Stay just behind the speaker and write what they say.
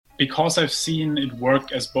because I've seen it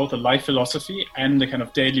work as both a life philosophy and a kind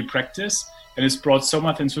of daily practice, and it's brought so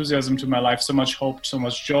much enthusiasm to my life, so much hope, so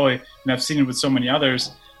much joy, and I've seen it with so many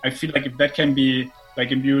others. I feel like if that can be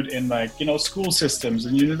like imbued in school systems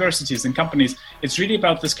and universities and companies, it's really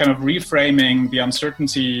about this kind of reframing the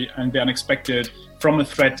uncertainty and the unexpected from a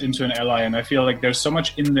threat into an ally. And I feel like there's so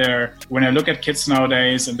much in there when I look at kids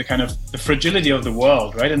nowadays and the kind of the fragility of the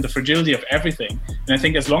world, right? And the fragility of everything. And I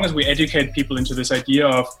think as long as we educate people into this idea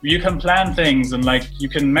of you can plan things and like you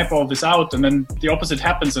can map all this out, and then the opposite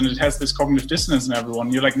happens and it has this cognitive dissonance in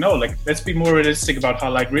everyone. You're like, no, like let's be more realistic about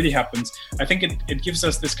how life really happens. I think it gives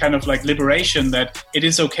us this kind of like liberation that it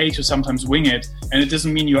is okay to sometimes wing it, and it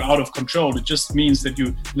doesn't mean you're out of control. It just means that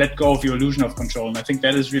you let go of your illusion of control. And I think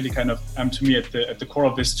that is really kind of to me at the core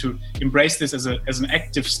of this, to embrace this as an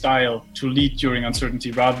active style to lead during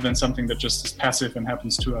uncertainty rather than something that just is passive and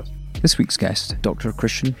happens to us. This week's guest, Dr.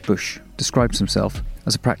 Christian Busch, describes himself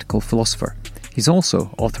as a practical philosopher. He's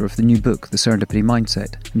also author of the new book, The Serendipity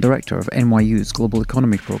Mindset, and director of NYU's Global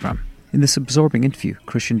Economy Programme. In this absorbing interview,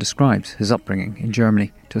 Christian describes his upbringing in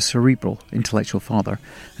Germany to a cerebral, intellectual father,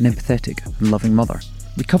 an empathetic and loving mother.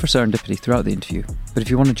 We cover serendipity throughout the interview, but if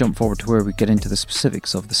you want to jump forward to where we get into the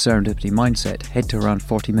specifics of the serendipity mindset, head to around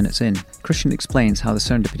 40 minutes in. Christian explains how the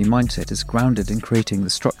serendipity mindset is grounded in creating the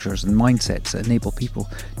structures and mindsets that enable people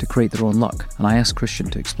to create their own luck, and I asked Christian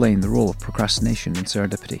to explain the role of procrastination in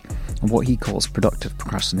serendipity and what he calls productive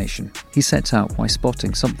procrastination. He sets out why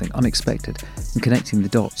spotting something unexpected and connecting the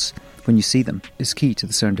dots when you see them is key to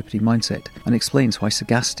the serendipity mindset, and explains why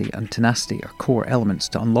sagacity and tenacity are core elements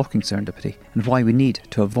to unlocking serendipity, and why we need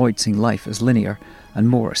to avoid seeing life as linear and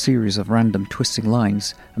more a series of random twisting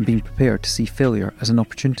lines, and being prepared to see failure as an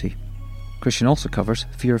opportunity. Christian also covers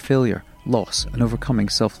fear of failure, loss, and overcoming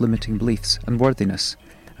self-limiting beliefs and worthiness.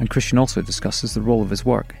 And Christian also discusses the role of his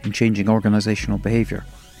work in changing organisational behaviour.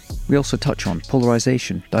 We also touch on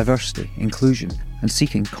polarisation, diversity, inclusion, and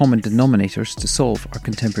seeking common denominators to solve our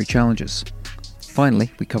contemporary challenges.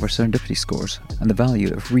 Finally, we cover serendipity scores and the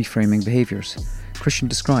value of reframing behaviours. Christian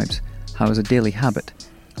describes how, as a daily habit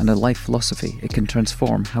and a life philosophy, it can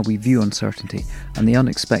transform how we view uncertainty and the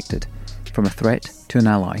unexpected, from a threat to an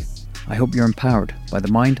ally. I hope you're empowered by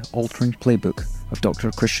the mind-altering playbook of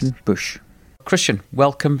Dr. Christian Busch. Christian,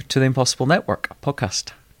 welcome to the Impossible Network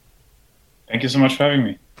podcast. Thank you so much for having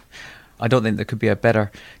me. I don't think there could be a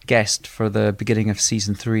better guest for the beginning of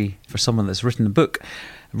season 3 for someone that's written a book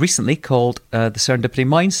recently called The Serendipity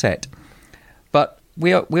Mindset. But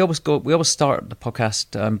we always start the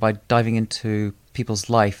podcast by diving into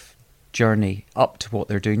people's life journey up to what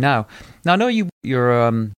they're doing now. Now, I know you're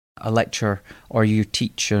a lecturer, or you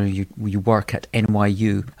teach, or you work at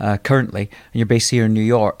NYU currently, and you're based here in New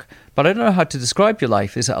York. But I don't know how to describe your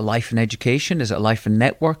life. Is it a life in education? Is it a life in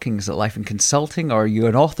networking? Is it a life in consulting? Or are you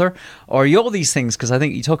an author? Or are you all these things? Because I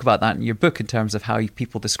think you talk about that in your book in terms of how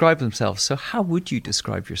people describe themselves. So how would you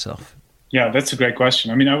describe yourself? Yeah, that's a great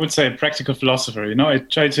question. I mean, I would say a practical philosopher. I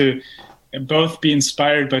try to both be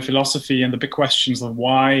inspired by philosophy and the big questions of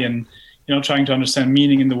why, and trying to understand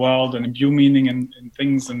meaning in the world and imbue meaning in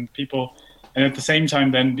things and people, and at the same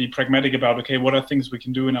time then be pragmatic about, okay, what are things we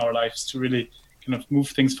can do in our lives to really kind of move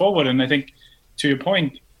things forward. And I think, to your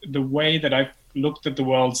point, the way that I've looked at the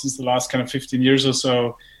world since the last kind of 15 years or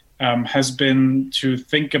so has been to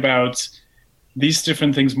think about these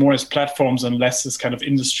different things more as platforms and less as kind of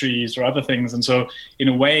industries or other things. And so in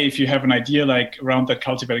a way, if you have an idea like around that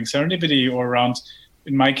cultivating serendipity, or around,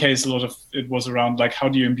 in my case, a lot of it was around like how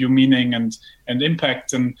do you imbue meaning and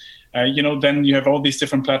impact, and then you have all these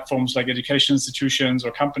different platforms like education institutions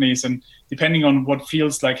or companies, and depending on what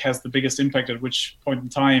feels like has the biggest impact at which point in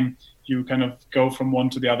time, you kind of go from one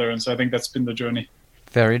to the other. And so I think that's been the journey.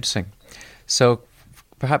 Very interesting. So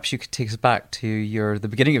perhaps you could take us back to the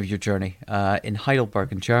beginning of your journey in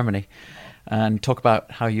Heidelberg in Germany, and talk about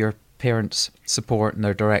how your parents' support and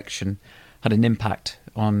their direction had an impact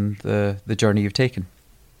on the journey you've taken.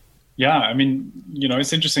 Yeah, I mean,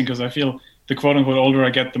 it's interesting because I feel the quote unquote older I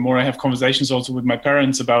get, the more I have conversations also with my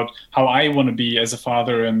parents about how I want to be as a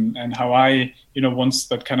father, and how I, once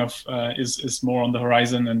that kind of is more on the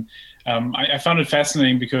horizon. And I found it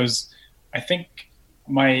fascinating because I think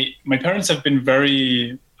my parents have been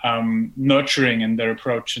very nurturing in their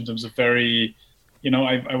approach, in terms of very,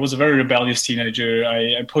 I was a very rebellious teenager.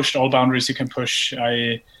 I pushed all boundaries you can push.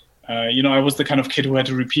 I was the kind of kid who had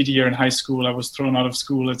to repeat a year in high school. I was thrown out of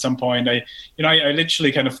school at some point. I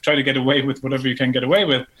literally kind of try to get away with whatever you can get away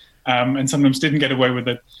with, and sometimes didn't get away with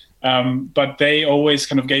it. But they always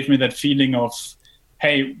kind of gave me that feeling of,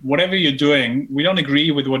 hey, whatever you're doing, we don't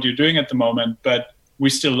agree with what you're doing at the moment, but we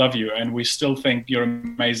still love you, and we still think you're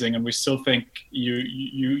amazing, and we still think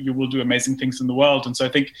you will do amazing things in the world. And so I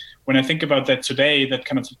think when I think about that today, that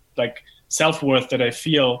kind of like self-worth that I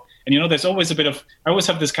feel, and there's always I always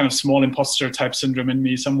have this kind of small imposter type syndrome in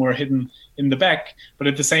me somewhere hidden in the back, but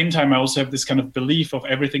at the same time I also have this kind of belief of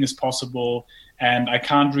everything is possible, and I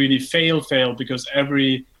can't really fail because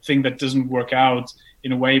everything that doesn't work out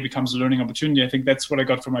in a way becomes a learning opportunity. I think that's what I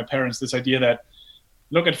got from my parents, this idea that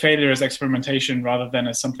look at failure as experimentation rather than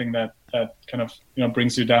as something that kind of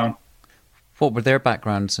brings you down. What were their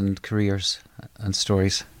backgrounds and careers and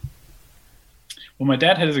stories? Well, my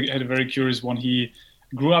dad had a very curious one. He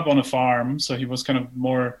grew up on a farm, so he was kind of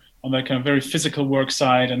more on that kind of very physical work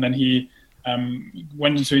side, and then he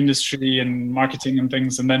went into industry and marketing and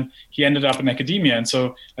things, and then he ended up in academia. And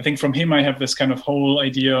so I think from him I have this kind of whole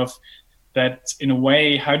idea of that, in a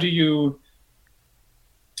way, how do you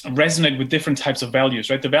resonate with different types of values,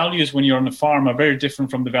 right? The values when you're on a farm are very different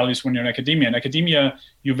from the values when you're in academia. In academia,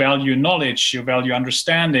 you value knowledge, you value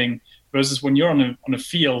understanding, versus when you're on a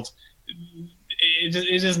field, it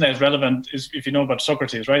isn't as relevant as if you know about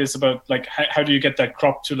Socrates, right? It's about like how do you get that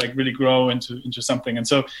crop to like really grow into something. And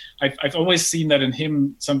so I've always seen that in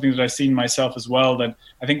him, something that I've seen myself as well, that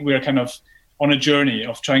I think we're kind of on a journey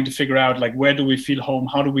of trying to figure out like where do we feel home,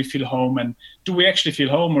 how do we feel home, and do we actually feel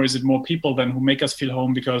home, or is it more people than who make us feel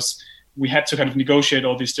home because we had to kind of negotiate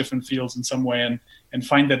all these different fields in some way and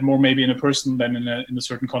find that more maybe in a person than in a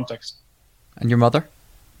certain context. And your mother?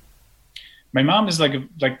 My mom is like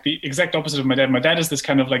the exact opposite of my dad. My dad is this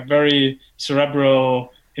kind of like very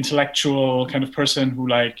cerebral, intellectual kind of person who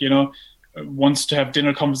wants to have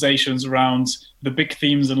dinner conversations around the big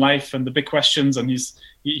themes in life and the big questions, and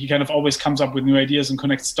he kind of always comes up with new ideas and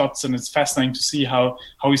connects dots, and it's fascinating to see how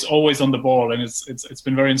he's always on the ball, and it's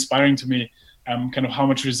been very inspiring to me, kind of how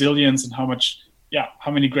much resilience and how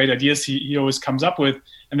many great ideas he always comes up with.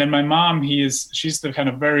 And then my mom, she's the kind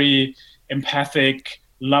of very empathic,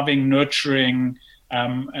 loving, nurturing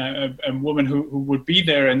a woman who would be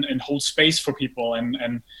there and hold space for people.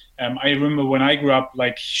 And I remember when I grew up,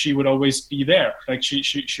 like she would always be there, like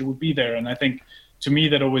she would be there. And I think to me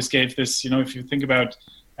that always gave this, if you think about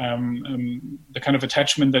the kind of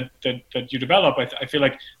attachment that you develop, I feel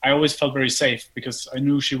like I always felt very safe because I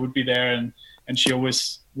knew she would be there, and she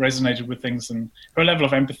always resonated with things, and her level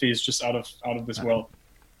of empathy is just out of this world.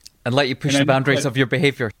 And let you push the boundaries of your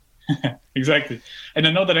behavior. Exactly. And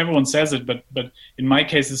I know that everyone says it, but in my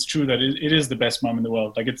case, it's true that it is the best mom in the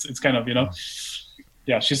world. Like it's kind of,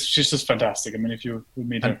 she's just fantastic. I mean, if you would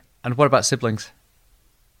meet her. And what about siblings?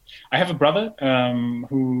 I have a brother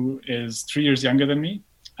who is 3 years younger than me.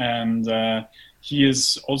 And he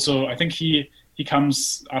is also, I think he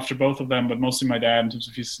comes after both of them, but mostly my dad, in terms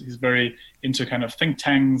of he's very into kind of think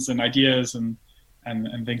tanks and ideas and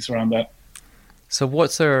things around that. So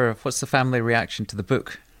what's the family reaction to the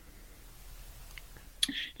book?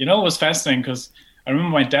 It was fascinating because I remember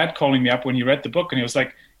my dad calling me up when he read the book, and he was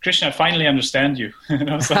like, "Christian, I finally understand you." And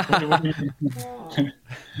I was like, what do you mean?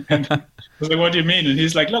 And I was like, "What do you mean?" And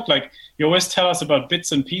he's like, "Look, like you always tell us about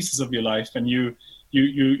bits and pieces of your life, and you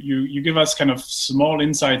give us kind of small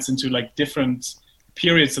insights into like different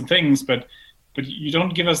periods and things, but you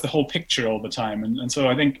don't give us the whole picture all the time." And so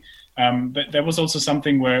I think that was also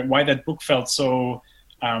something why that book felt so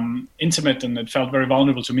intimate, and it felt very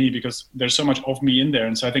vulnerable to me because there's so much of me in there.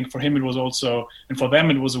 And so I think for him it was also, and for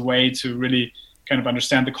them it was a way to really kind of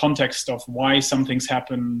understand the context of why some things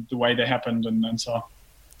happened the way they happened and so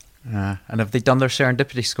on. And have they done their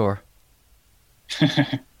serendipity score?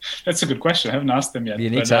 That's a good question. I haven't asked them yet.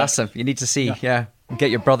 You need to ask them. You need to see, yeah.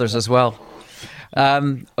 Get your brothers as well.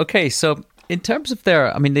 Okay, so in terms of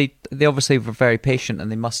they obviously were very patient,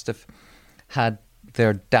 and they must have had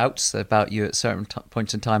their doubts about you at certain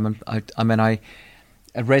points in time. And I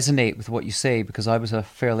resonate with what you say because I was a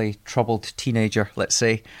fairly troubled teenager, let's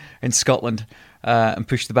say, in Scotland, and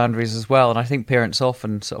pushed the boundaries as well. And I think parents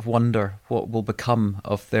often sort of wonder what will become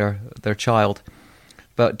of their child.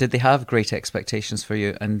 But did they have great expectations for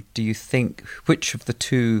you? And do you think which of the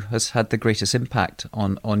two has had the greatest impact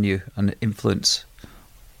on you and influence?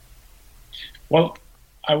 Well,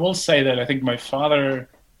 I will say that I think my father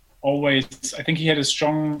I think he had a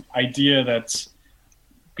strong idea that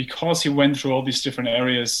because he went through all these different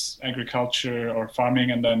areas, agriculture or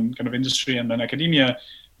farming and then kind of industry and then academia,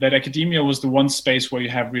 that academia was the one space where you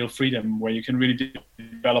have real freedom, where you can really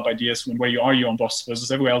develop ideas, and where you are your own boss,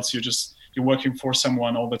 versus everywhere else you're working for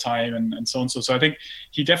someone all the time and so on. So I think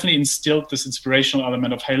he definitely instilled this inspirational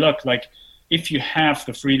element of, hey, look, like if you have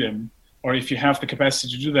the freedom or if you have the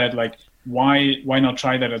capacity to do that, like why not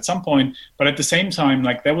try that at some point? But at the same time,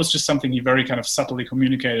 like, that was just something he very kind of subtly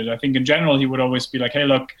communicated. I think in general, he would always be like, hey,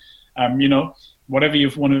 look, whatever you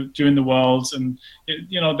want to do in the world, and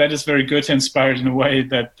that is very good, inspired in a way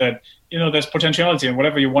that there's potentiality, and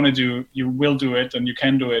whatever you want to do, you will do it, and you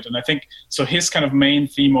can do it. And I think so. His kind of main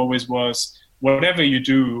theme always was, whatever you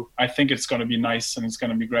do, I think it's going to be nice and it's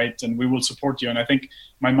going to be great, and we will support you. And I think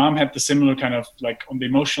my mom had the similar kind of, like, on the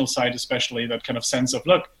emotional side, especially, that kind of sense of,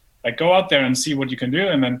 look, like, go out there and see what you can do,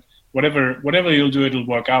 and then whatever you'll do, it'll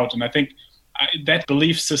work out. And I think that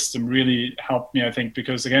belief system really helped me, I think,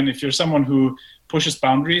 because again, if you're someone who pushes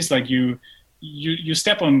boundaries, like you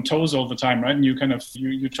step on toes all the time, right? And you kind of,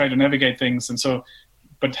 you try to navigate things. And so,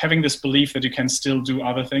 but having this belief that you can still do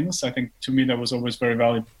other things, I think to me that was always very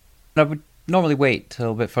valuable. I would normally wait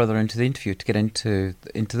till a bit further into the interview to get into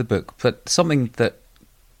the book, but something that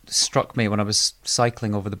struck me when I was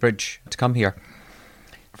cycling over the bridge to come here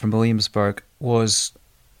from Williamsburg was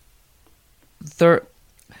there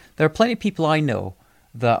are plenty of people I know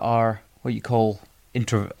that are what you call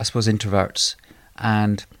introverts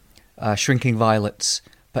and shrinking violets,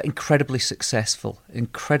 but incredibly successful,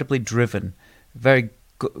 incredibly driven, very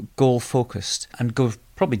goal focused, and go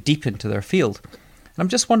probably deep into their field. And I'm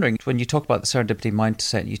just wondering, when you talk about the serendipity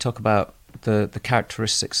mindset, you talk about the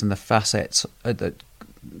characteristics and the facets,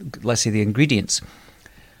 let's say the ingredients.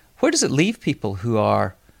 Where does it leave people who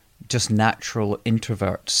are just natural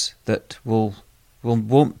introverts that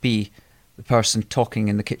won't be the person talking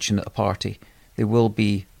in the kitchen at a party? They will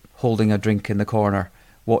be holding a drink in the corner,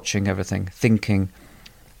 watching everything, thinking.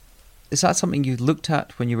 Is that something you looked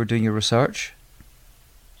at when you were doing your research?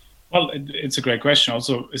 Well, it's a great question.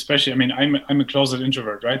 Also, especially, I mean, I'm a closet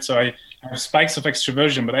introvert, right? So I have spikes of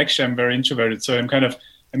extroversion, but actually I'm very introverted. So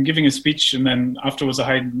I'm giving a speech, and then afterwards I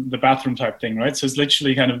hide in the bathroom type thing, right? So it's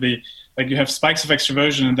literally kind of you have spikes of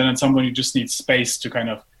extroversion, and then at some point you just need space to kind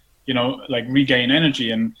of, like, regain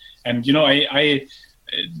energy. And I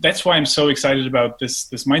that's why I'm so excited about this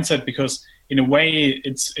mindset, because in a way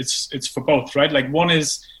it's for both, right? Like, one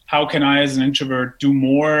is, how can I as an introvert do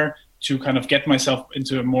more to kind of get myself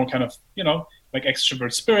into a more kind of, like,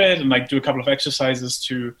 extrovert spirit, and like do a couple of exercises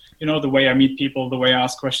to, the way I meet people, the way I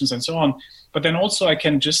ask questions and so on. But then also I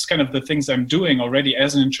can just kind of, the things I'm doing already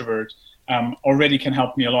as an introvert already can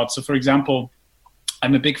help me a lot. So for example,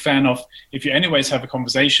 I'm a big fan of, if you anyways have a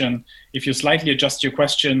conversation, if you slightly adjust your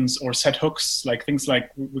questions or set hooks, like things like,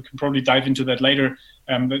 we can probably dive into that later,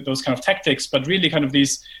 those kind of tactics, but really kind of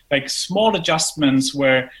these like small adjustments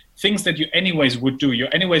where things that you anyways would do, you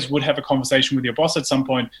anyways would have a conversation with your boss at some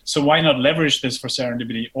point, so why not leverage this for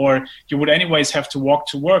serendipity? Or you would anyways have to walk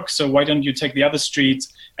to work, so why don't you take the other street,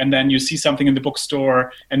 and then you see something in the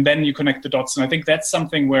bookstore, and then you connect the dots. And I think that's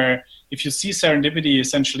something where, if you see serendipity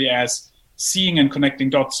essentially as seeing and connecting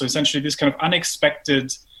dots, so essentially this kind of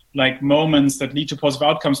unexpected like moments that lead to positive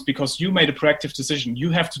outcomes because you made a proactive decision, you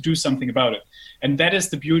have to do something about it. And that is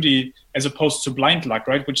the beauty, as opposed to blind luck,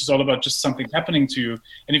 right? Which is all about just something happening to you.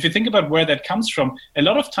 And if you think about where that comes from, a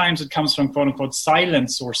lot of times it comes from quote unquote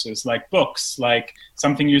silent sources, like books, like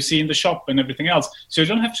something you see in the shop and everything else. So you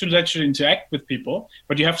don't have to literally interact with people,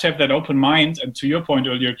 but you have to have that open mind. And to your point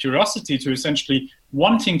earlier, curiosity to essentially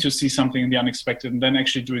wanting to see something in the unexpected and then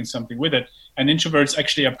actually doing something with it. And introverts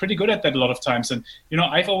actually are pretty good at that a lot of times. And,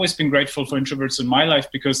 I've always been grateful for introverts in my life,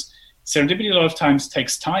 because serendipity a lot of times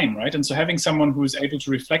takes time, right? And so having someone who is able to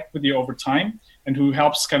reflect with you over time and who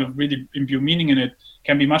helps kind of really imbue meaning in it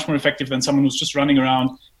can be much more effective than someone who's just running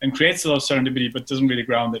around and creates a lot of serendipity but doesn't really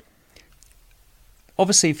ground it.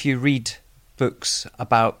 Obviously, if you read books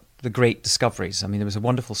about the great discoveries, I mean, there was a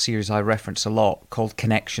wonderful series I reference a lot called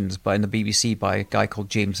Connections in the BBC by a guy called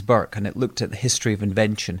James Burke, and it looked at the history of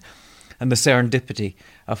invention and the serendipity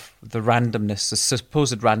of the randomness, the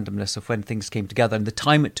supposed randomness of when things came together and the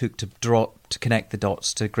time it took to connect the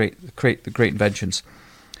dots to create the great inventions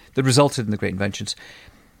that resulted in the great inventions.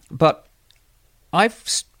 But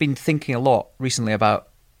I've been thinking a lot recently about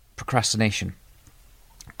procrastination.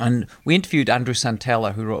 And we interviewed Andrew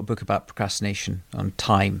Santella, who wrote a book about procrastination on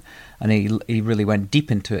time, and he really went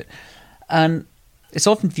deep into it. And it's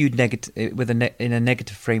often viewed in a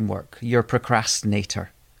negative framework. You're a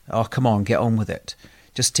procrastinator. Oh, come on, get on with it.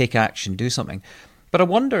 Just take action, do something. But I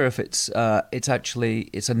wonder if it's a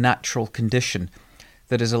natural condition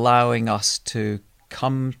that is allowing us to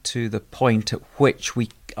come to the point at which we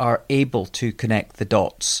are able to connect the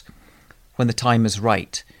dots when the time is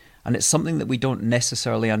right. And it's something that we don't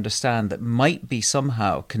necessarily understand that might be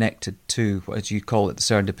somehow connected to, as you call it, the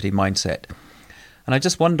serendipity mindset. And I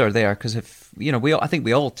just wonder there, because I think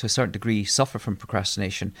we all to a certain degree suffer from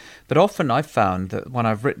procrastination, but often I've found that when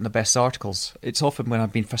I've written the best articles, it's often when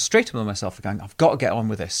I've been frustrated with myself, going, I've got to get on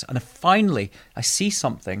with this. And if finally I see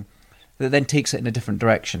something that then takes it in a different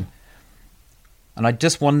direction. And I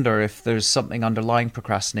just wonder if there's something underlying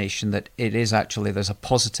procrastination, that it is actually, there's a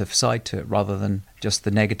positive side to it rather than just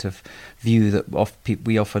the negative view that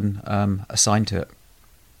we often assign to it.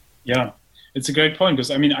 Yeah. It's a great point,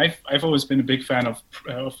 because I mean, I've always been a big fan of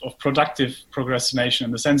productive procrastination,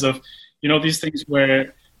 in the sense of, these things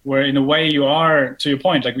where in a way you are, to your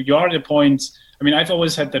point, like you are at a point. I mean, I've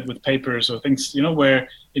always had that with papers or things, where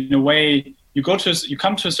in a way you come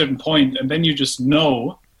to a certain point, and then you just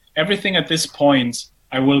know everything at this point.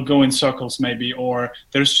 I will go in circles maybe, or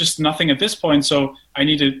there's just nothing at this point, so I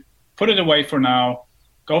need to put it away for now.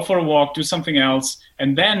 Go for a walk, do something else,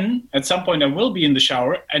 and then at some point I will be in the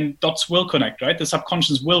shower and dots will connect, right? The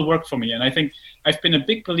subconscious will work for me. And I think I've been a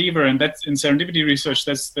big believer, and that's in serendipity research,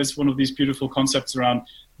 that's one of these beautiful concepts around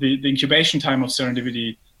the incubation time of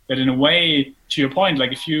serendipity, that in a way, to your point,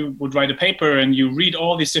 like if you would write a paper and you read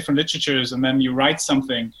all these different literatures and then you write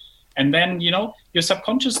something, and then, your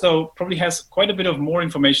subconscious, though, probably has quite a bit of more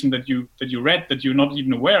information that you read that you're not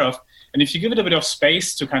even aware of. And if you give it a bit of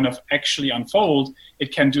space to kind of actually unfold,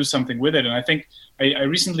 it can do something with it. And I think I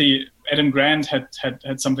recently, Adam Grant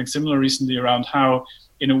had something similar recently around how,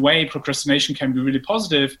 in a way, procrastination can be really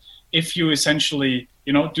positive if you essentially,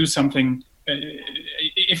 do something,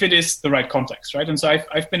 if it is the right context, right? And so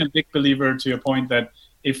I've been a big believer, to your point, that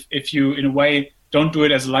if you, in a way, don't do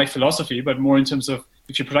it as a life philosophy, but more in terms of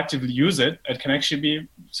if you productively use it, it can actually be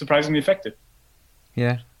surprisingly effective.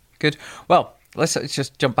 Yeah, good. Well, let's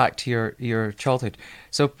just jump back to your childhood.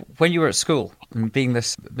 So when you were at school, and being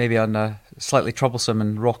this maybe slightly troublesome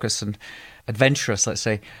and raucous and adventurous, let's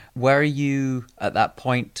say, were you at that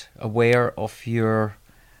point aware of your,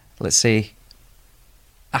 let's say,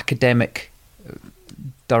 academic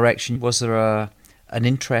direction? Was there an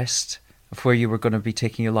interest of where you were going to be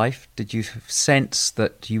taking your life? Did you sense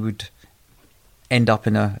that you would end up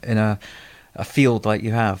in a field like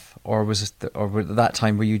you have, or was it, or at that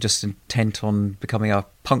time were you just intent on becoming a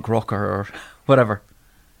punk rocker or whatever?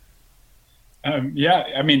 Yeah,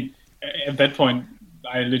 I mean, at that point,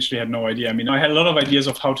 I literally had no idea. I mean, I had a lot of ideas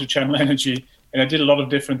of how to channel energy, and I did a lot of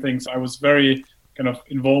different things. I was very kind of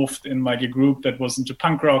involved in like a group that was into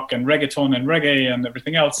punk rock and reggaeton and reggae and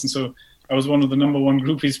everything else, and so I was one of the number one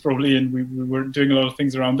groupies probably, and we were doing a lot of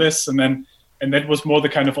things around this, and that was more the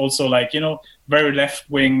kind of also like, very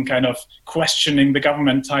left-wing kind of questioning the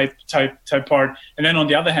government type part. And then on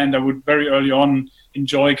the other hand, I would very early on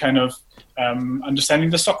enjoy kind of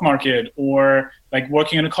understanding the stock market, or like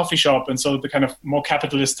working in a coffee shop. And so the kind of more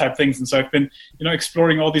capitalist type things. And so I've been,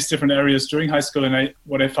 exploring all these different areas during high school. And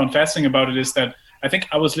what I found fascinating about it is that I think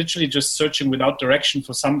I was literally just searching without direction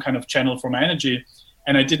for some kind of channel for my energy,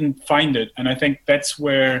 and I didn't find it. And I think that's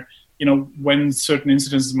where, when certain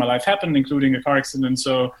incidents in my life happened, including a car accident,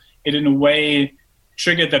 so it in a way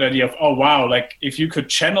triggered that idea of, oh wow, like if you could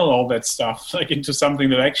channel all that stuff like into something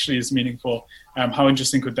that actually is meaningful, how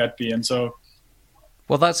interesting could that be? And so,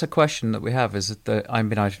 well, that's a question that we have. Is that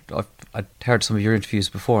I'd heard some of your interviews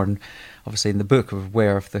before, and obviously in the book I'm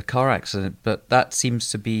aware of the car accident, but that seems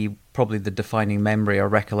to be probably the defining memory or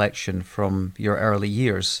recollection from your early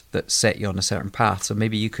years that set you on a certain path. So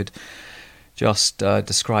maybe you could just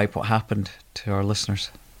describe what happened to our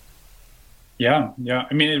listeners. Yeah.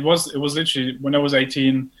 I mean, it was literally when I was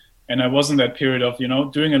 18, and I was in that period of,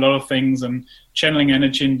 doing a lot of things and channeling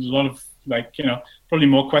energy in a lot of like, probably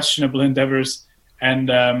more questionable endeavors. And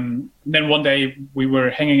then one day we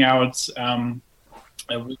were hanging out. I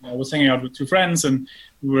was hanging out with two friends, and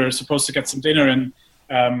we were supposed to get some dinner. And,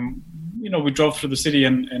 we drove through the city,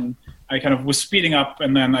 and I kind of was speeding up,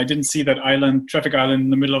 and then I didn't see that traffic island in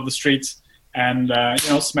the middle of the street, and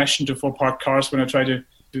smashed into 4 parked cars when I tried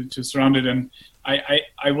to surround it. And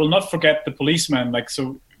I will not forget the policeman. Like,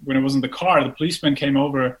 so when I was in the car, the policeman came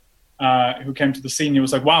over, who came to the scene. He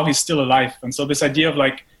was like, wow, he's still alive. And so this idea of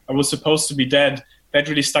like, I was supposed to be dead, that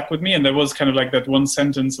really stuck with me. And there was kind of like that one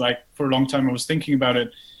sentence, like for a long time I was thinking about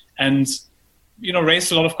it, and,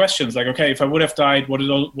 raised a lot of questions. Like, okay, if I would have died,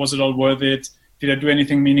 was it all worth it? Did I do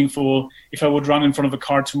anything meaningful? If I would run in front of a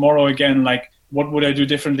car tomorrow again, like, what would I do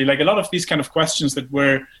differently? Like a lot of these kind of questions that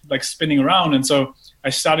were like spinning around. And so I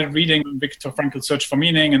started reading Viktor Frankl's Search for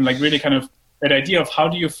Meaning, and like really kind of that idea of how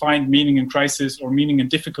do you find meaning in crisis or meaning in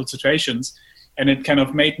difficult situations. And it kind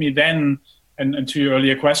of made me then, and to your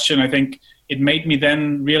earlier question, I think it made me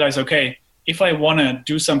then realize, okay, if I want to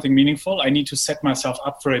do something meaningful, I need to set myself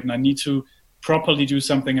up for it, and I need to properly do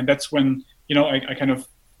something. And that's when, I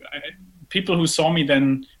people who saw me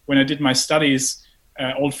then when I did my studies,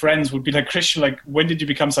 old friends would be like, Christian, like, when did you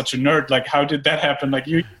become such a nerd? Like, how did that happen? Like,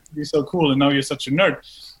 you're so cool and now you're such a nerd.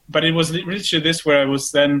 But it was literally this where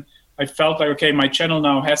I felt like, okay, my channel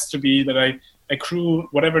now has to be that I accrue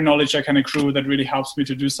whatever knowledge I can accrue that really helps me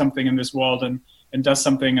to do something in this world and does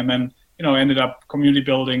something. And then, ended up community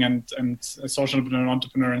building and a social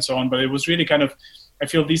entrepreneur and so on. But it was really kind of, I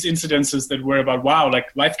feel these incidences that were about, wow,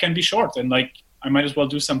 like life can be short and like I might as well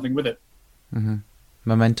do something with it. Mm-hmm.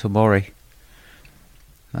 Memento mori.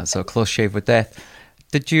 That's a close shave with death.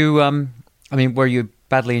 Did you, were you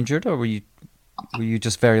badly injured or were you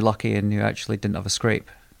just very lucky and you actually didn't have a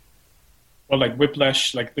scrape? Well, like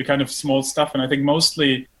whiplash, like the kind of small stuff. And I think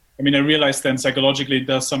mostly, I realized then psychologically it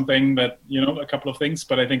does something that, a couple of things,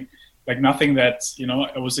 but I think like nothing that,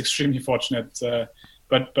 I was extremely fortunate.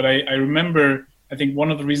 But I remember, I think one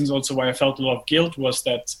of the reasons also why I felt a lot of guilt was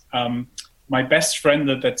that my best friend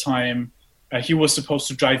at that time, he was supposed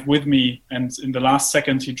to drive with me. And in the last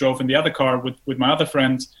second, he drove in the other car with my other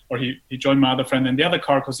friend, or he joined my other friend in the other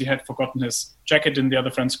car because he had forgotten his jacket in the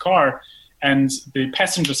other friend's car. And the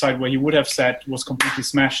passenger side where he would have sat was completely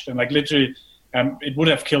smashed. And like literally, it would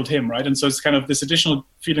have killed him, right? And so it's kind of this additional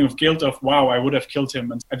feeling of guilt of, wow, I would have killed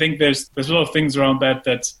him. And I think there's a lot of things around that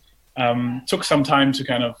took some time to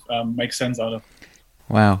kind of make sense out of.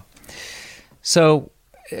 Wow. So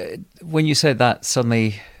when you said that,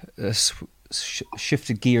 suddenly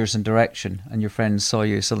shifted gears and direction and your friends saw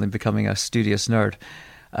you suddenly becoming a studious nerd,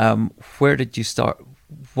 where did you start?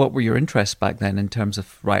 What were your interests back then in terms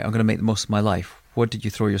of, right, I'm going to make the most of my life? What did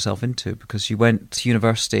you throw yourself into? Because you went to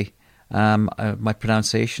university. My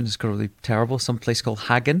pronunciation is really terrible. Some place called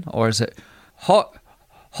Hagen, or is it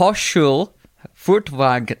Hochschule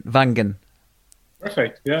Furtwangen?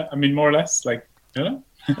 Perfect. Yeah, more or less, like, There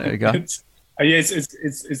you go.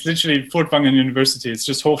 It's literally Furtwangen University. It's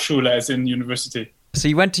just Hochschule as in university. So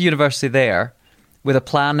you went to university there with a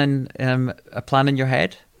plan in your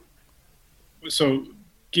head? So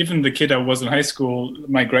given the kid I was in high school,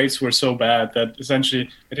 my grades were so bad that essentially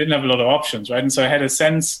I didn't have a lot of options, right? And so I had a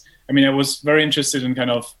sense, I was very interested in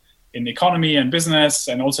in economy and business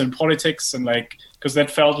and also in politics and because that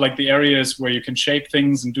felt like the areas where you can shape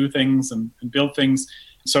things and do things and build things.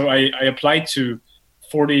 So I applied to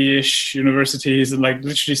 40-ish universities and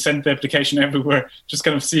literally sent the application everywhere, just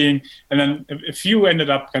kind of seeing. And then a few ended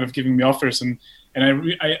up kind of giving me offers. And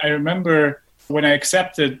I remember when I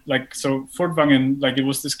accepted, so Furtwangen, it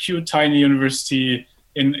was this cute, tiny university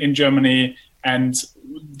in Germany. And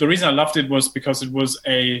the reason I loved it was because it was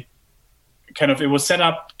it was set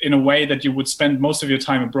up in a way that you would spend most of your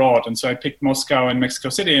time abroad. And so I picked Moscow and Mexico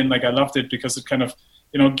City, and I loved it because it kind of,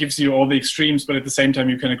 gives you all the extremes, but at the same time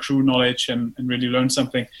you can accrue knowledge and really learn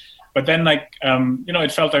something. But then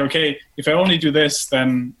it felt like, okay, if I only do this,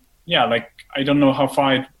 then I don't know how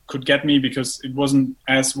far it could get me because it wasn't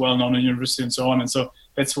as well known in university and so on. And so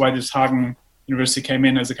that's why this Hagen University came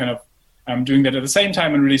in as a kind of doing that at the same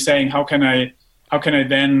time and really saying, how can I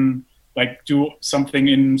then do something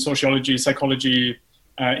in sociology, psychology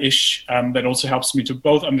ish that also helps me to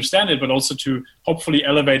both understand it, but also to hopefully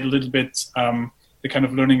elevate a little bit the kind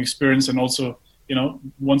of learning experience. And also,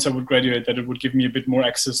 once I would graduate, that it would give me a bit more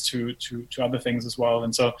access to other things as well.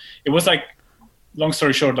 And so it was long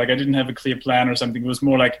story short, I didn't have a clear plan or something. It was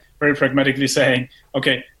more very pragmatically saying,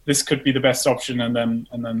 okay, this could be the best option, and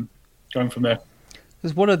then going from there.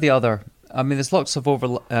 There's one or the other. There's lots of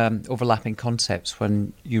overlapping concepts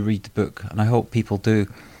when you read the book, and I hope people do,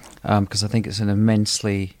 because I think it's an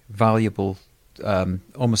immensely valuable,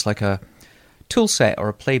 almost like a tool set or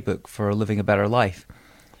a playbook for living a better life.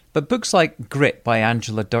 But books like Grit by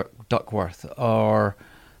Angela Duckworth, or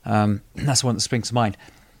that's the one that springs to mind,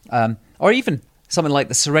 or even something like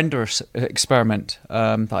The Surrender Experiment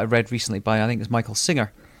that I read recently by, I think it's Michael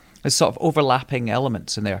Singer. There's sort of overlapping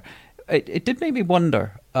elements in there. It did make me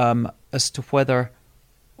wonder as to whether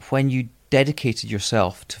when you dedicated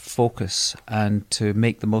yourself to focus and to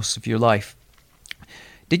make the most of your life,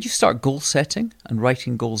 did you start goal setting and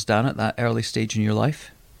writing goals down at that early stage in your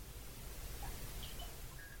life?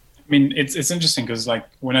 It's interesting because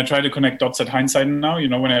when I try to connect dots at hindsight now,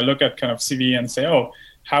 when I look at kind of CV and say, oh,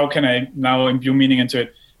 how can I now imbue meaning into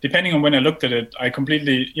it? Depending on when I looked at it, I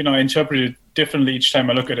completely, interpret it differently each time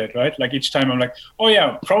I look at it, right? Each time I'm like, oh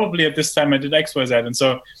yeah, probably at this time I did X, Y, Z. And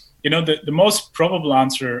so, the most probable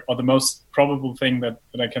answer or the most probable thing that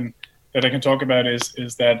I can talk about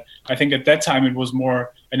is that I think at that time it was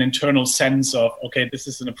more an internal sense of, okay, this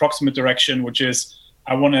is an approximate direction, which is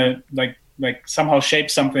I want to like somehow shape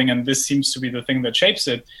something, and this seems to be the thing that shapes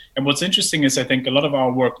it. And what's interesting is I think a lot of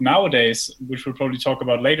our work nowadays, which we'll probably talk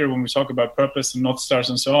about later when we talk about purpose and North Stars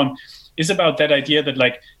and so on, is about that idea that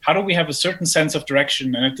like, how do we have a certain sense of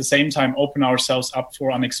direction and at the same time open ourselves up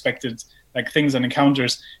for unexpected like things and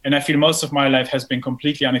encounters. And I feel most of my life has been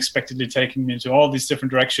completely unexpectedly taking me into all these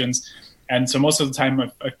different directions. And so most of the time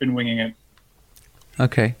I've been winging it.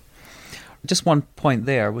 Okay. Just one point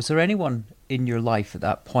there. Was there anyone in your life at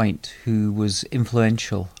that point who was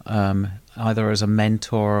influential, either as a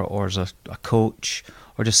mentor or as a coach,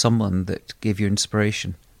 or just someone that gave you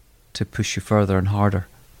inspiration to push you further and harder?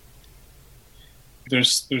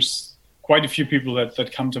 There's quite a few people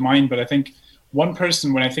that come to mind, but I think one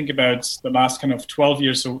person, when I think about the last kind of 12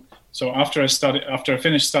 years, so after I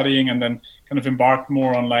finished studying and then kind of embarked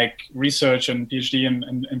more on like research and PhD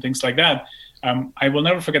and things like that, I will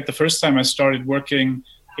never forget the first time I started working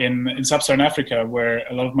in sub-Saharan Africa, where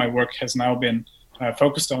a lot of my work has now been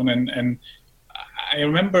focused on. And I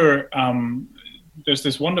remember there's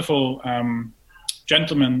this wonderful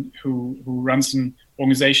gentleman who runs an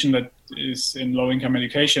organization that is in low-income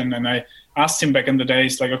education, and I asked him back in the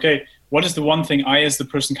days, like, okay, what is the one thing I, as the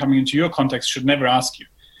person coming into your context, should never ask you?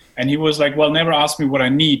 And he was like, well, never ask me what I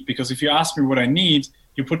need, because if you ask me what I need,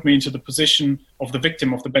 you put me into the position of the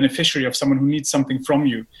victim, of the beneficiary, of someone who needs something from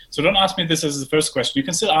you. So don't ask me this as the first question. You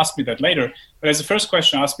can still ask me that later, but as the first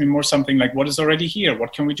question, ask me more something like, what is already here?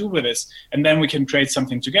 What can we do with this? And then we can create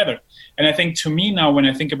something together. And I think to me now, when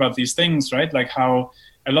I think about these things, right, like how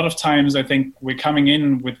a lot of times I think we're coming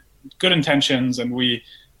in with good intentions and we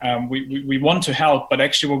want to help, but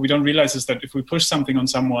actually what we don't realize is that if we push something on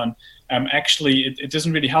someone, actually it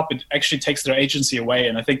doesn't really help. It actually takes their agency away.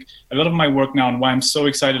 And I think a lot of my work now, and why I'm so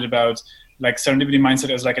excited about like serendipity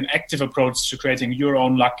mindset as like an active approach to creating your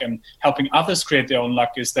own luck and helping others create their own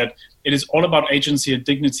luck, is that it is all about agency and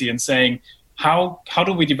dignity and saying, how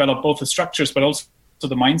do we develop both the structures but also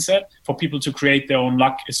the mindset for people to create their own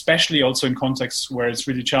luck, especially also in contexts where it's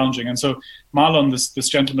really challenging. And so Marlon, this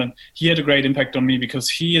gentleman, he had a great impact on me because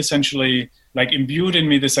he essentially like imbued in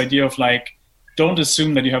me this idea of like, don't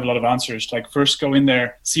assume that you have a lot of answers. Like first go in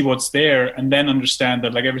there, see what's there, and then understand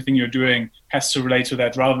that like everything you're doing has to relate to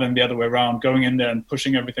that, rather than the other way around, going in there and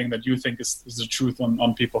pushing everything that you think is the truth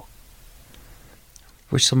on people.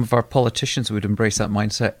 Wish some of our politicians would embrace that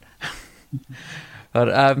mindset.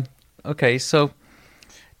 But okay, so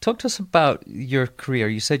talk to us about your career.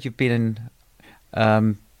 You said you've been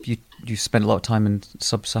in, you spent a lot of time in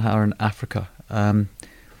sub-Saharan Africa.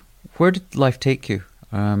 Where did life take you?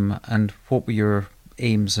 And what were your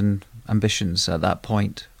aims and ambitions at that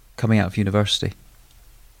point coming out of university?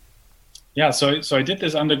 Yeah, so I did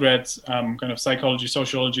this undergrad kind of psychology,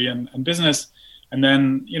 sociology, and business. And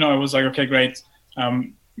then, I was like, okay, great.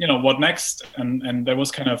 What next? And there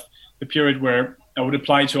was kind of the period where I would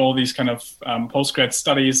apply to all these kind of postgrad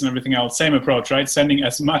studies and everything else. Same approach, right? Sending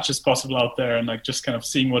as much as possible out there and like just kind of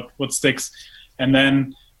seeing what sticks. And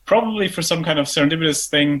then probably for some kind of serendipitous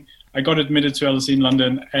thing, I got admitted to LSE in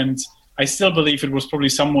London, and I still believe it was probably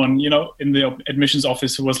someone, in the admissions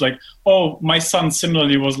office who was like, oh, my son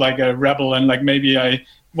similarly was like a rebel, and like maybe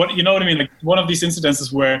you know what I mean? Like one of these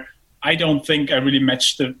incidences where I don't think I really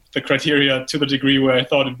matched the criteria to the degree where I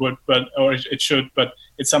thought it would, or it should, but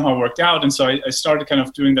it somehow worked out. And so I started kind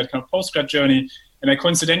of doing that kind of postgrad journey, and I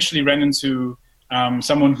coincidentally ran into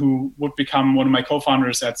someone who would become one of my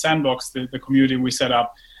co-founders at Sandbox, the community we set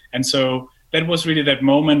up. And so that was really that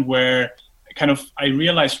moment where I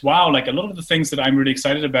realized, wow, like a lot of the things that I'm really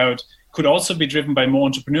excited about could also be driven by more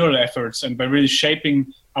entrepreneurial efforts and by really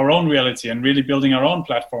shaping our own reality and really building our own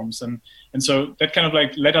platforms. And so that kind of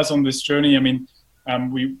like led us on this journey. I mean,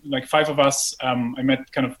 we like 5 of us, I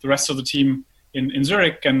met kind of the rest of the team in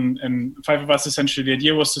Zurich, and 5 of us, essentially the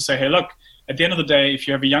idea was to say, hey, look, at the end of the day, if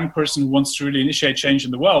you have a young person who wants to really initiate change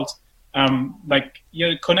in the world, like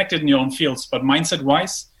you're connected in your own fields, but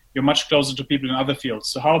mindset-wise, you're much closer to people in other fields.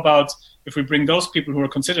 So how about if we bring those people who are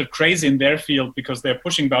considered crazy in their field because they're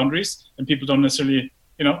pushing boundaries and people don't necessarily,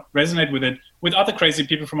 resonate with it, with other crazy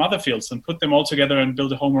people from other fields, and put them all together and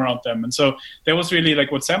build a home around them. And so that was really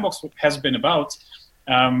like what Sandbox has been about.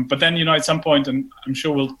 But then, at some point, and I'm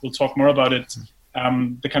sure we'll talk more about it,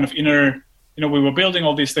 the kind of inner, we were building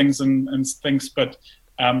all these things and things, but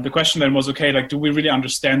the question then was, okay, like, do we really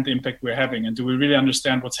understand the impact we're having? And do we really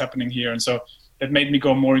understand what's happening here? And so that made me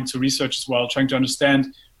go more into research as well, trying to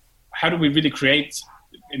understand how do we really create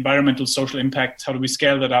environmental social impact? How do we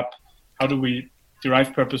scale that up? How do we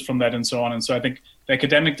derive purpose from that, and so on? And so I think the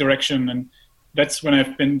academic direction, and that's when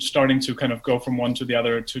I've been starting to kind of go from one to the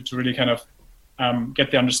other to really kind of get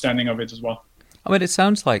the understanding of it as well. I mean, it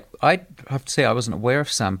sounds like, I have to say I wasn't aware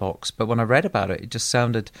of Sandbox, but when I read about it, it just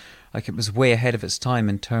sounded like it was way ahead of its time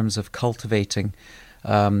in terms of cultivating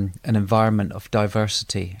an environment of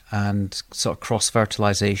diversity and sort of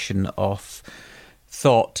cross-fertilization of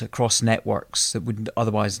thought across networks that would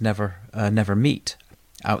otherwise never meet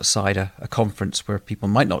outside a conference where people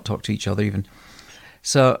might not talk to each other even.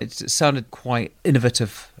 So it sounded quite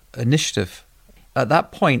innovative initiative. At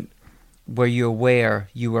that point, were you aware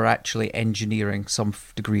you were actually engineering some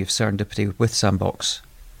degree of serendipity with Sandbox?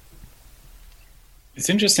 It's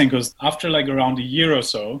interesting because after like around a year or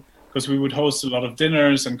so, because we would host a lot of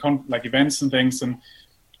dinners and like events and things, and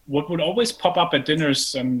what would always pop up at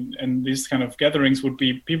dinners and these kind of gatherings would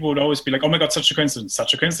be, people would always be like, oh my God, such a coincidence,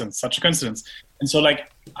 such a coincidence, such a coincidence. And so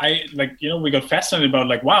we got fascinated about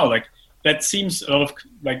like, wow, like that seems a lot of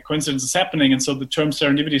like coincidences happening. And so the term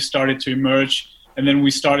serendipity started to emerge. And then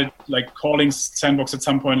we started like calling Sandbox at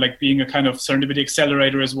some point, like being a kind of serendipity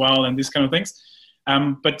accelerator as well, and these kind of things.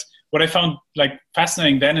 But what I found like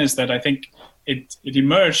fascinating then is that I think it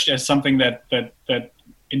emerged as something that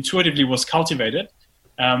intuitively was cultivated.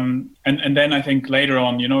 And then I think later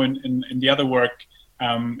on, in the other work,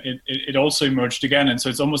 it also emerged again. And so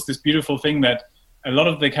it's almost this beautiful thing that a lot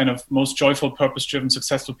of the kind of most joyful, purpose-driven,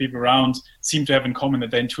 successful people around seem to have in common,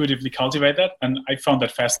 that they intuitively cultivate that. And I found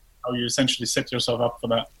that fascinating, how you essentially set yourself up for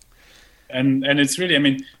that. And it's really, I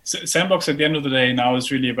mean, Sandbox at the end of the day now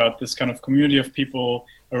is really about this kind of community of people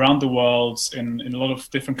around the world in a lot of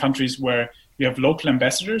different countries where you have local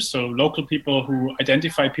ambassadors, so local people who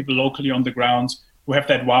identify people locally on the ground who have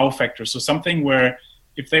that wow factor. So something where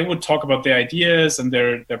if they would talk about their ideas and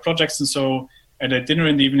their projects and so at a dinner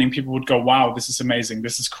in the evening, people would go, wow, this is amazing,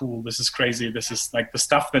 this is cool, this is crazy, this is like the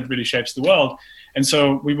stuff that really shapes the world. And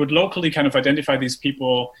so we would locally kind of identify these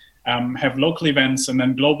people, have local events, and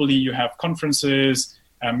then globally you have conferences,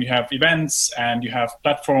 you have events, and you have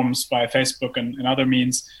platforms via Facebook and other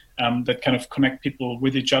means that kind of connect people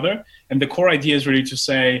with each other. And the core idea is really to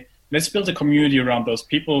say, let's build a community around those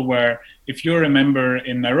people where if you're a member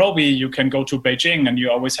in Nairobi, you can go to Beijing and you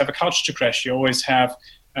always have a couch to crash. You always have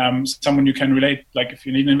someone you can relate, like if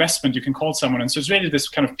you need an investment, you can call someone. And so it's really this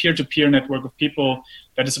kind of peer-to-peer network of people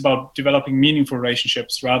that is about developing meaningful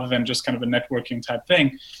relationships rather than just kind of a networking type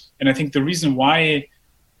thing. And I think the reason why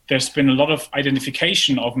there's been a lot of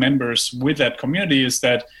identification of members with that community is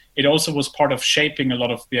that it also was part of shaping a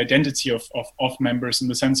lot of the identity of members, in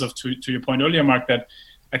the sense of, to your point earlier, Mark, that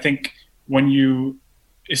I think when you,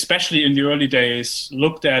 especially in the early days,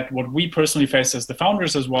 looked at what we personally faced as the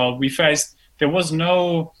founders as well, there was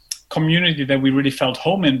no community that we really felt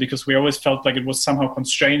home in, because we always felt like it was somehow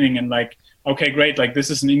constraining and like, okay, great, like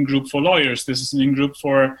this is an in-group for lawyers, this is an in-group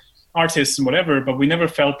for artists and whatever, but we never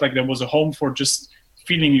felt like there was a home for just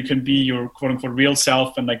feeling you can be your quote-unquote real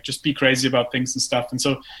self and like just be crazy about things and stuff. And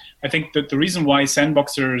so I think that the reason why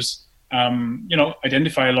Sandboxers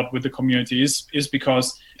identify a lot with the community is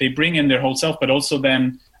because they bring in their whole self, but also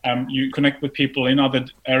then you connect with people in other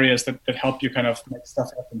areas that help you kind of make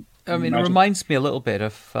stuff happen. I mean, it reminds me a little bit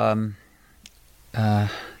of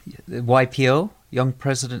YPO, Young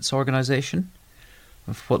Presidents Organization,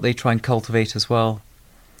 of what they try and cultivate as well,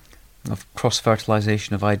 of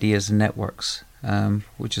cross-fertilization of ideas and networks,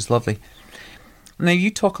 which is lovely. Now,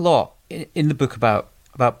 you talk a lot in the book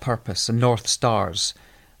about purpose and North Stars.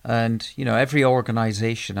 And, every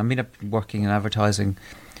organization, I mean, I've been working in advertising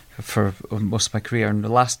for most of my career. In the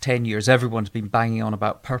last 10 years, everyone's been banging on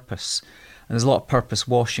about purpose. And there's a lot of purpose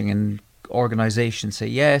washing, and organizations say,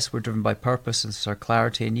 yes, we're driven by purpose, and this is our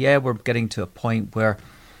clarity. And yeah, we're getting to a point where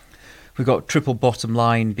we've got triple bottom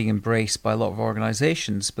line being embraced by a lot of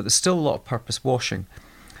organizations, but there's still a lot of purpose washing.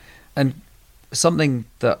 And something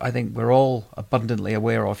that I think we're all abundantly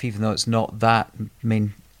aware of, even though it's not that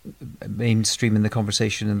mainstream in the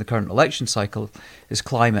conversation in the current election cycle, is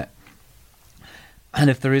climate. And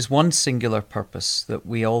if there is one singular purpose that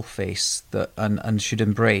we all face that and should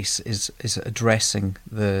embrace is addressing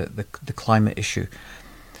the climate issue.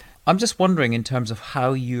 I'm just wondering, in terms of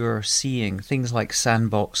how you're seeing things like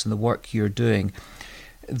Sandbox and the work you're doing,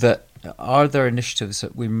 that are there initiatives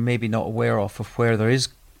that we're maybe not aware of where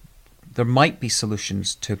there might be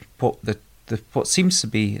solutions to what seems to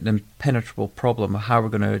be an impenetrable problem of how we're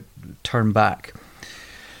going to turn back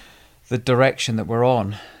the direction that we're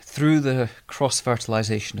on through the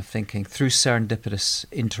cross-fertilization of thinking, through serendipitous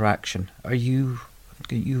interaction. You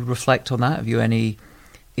reflect on that? Have you any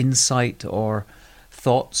insight or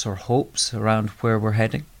thoughts or hopes around where we're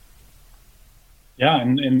heading? Yeah,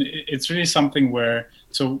 and it's really something where,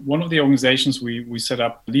 so one of the organizations we set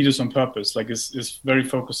up, Leaders on Purpose, like is very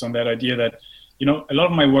focused on that idea that, a lot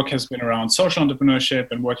of my work has been around social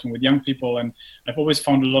entrepreneurship and working with young people, and I've always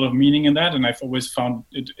found a lot of meaning in that, and I've always found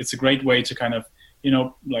it's a great way to kind of,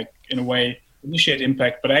 like in a way initiate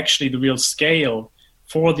impact, but actually the real scale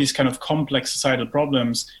for these kind of complex societal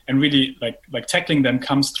problems and really like tackling them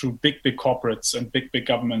comes through big corporates and big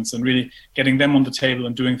governments, and really getting them on the table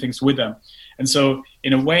and doing things with them. And so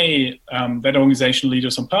in a way, that organization,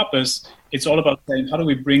 Leaders on Purpose, it's all about saying, how do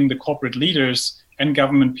we bring the corporate leaders and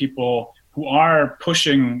government people who are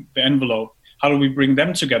pushing the envelope, how do we bring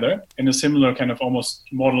them together in a similar kind of almost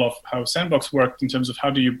model of how Sandbox worked, in terms of how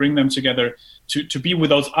do you bring them together to be with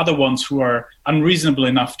those other ones who are unreasonable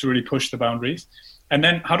enough to really push the boundaries. And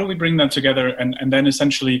then how do we bring them together and then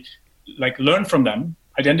essentially like learn from them,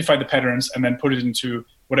 identify the patterns, and then put it into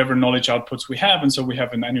whatever knowledge outputs we have. And so we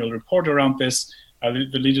have an annual report around this,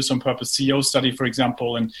 the Leaders on Purpose CEO study, for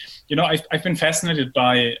example. And, I've been fascinated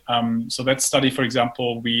by, so that study, for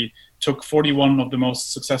example, we took 41 of the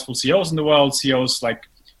most successful CEOs in the world, CEOs like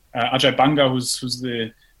Ajay Banga, who's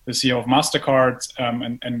the CEO of MasterCard,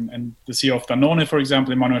 and the CEO of Danone, for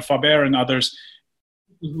example, Emmanuel Faber and others,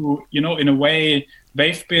 who, in a way,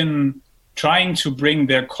 they've been trying to bring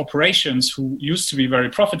their corporations who used to be very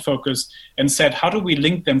profit focused and said, how do we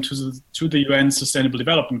link them to the UN Sustainable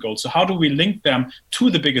Development Goals? So how do we link them to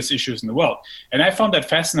the biggest issues in the world? And I found that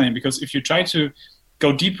fascinating, because if you try to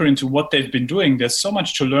go deeper into what they've been doing, there's so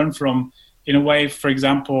much to learn from, in a way, for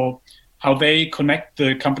example, how they connect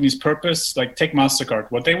the company's purpose. Like take MasterCard.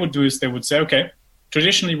 What they would do is they would say, okay,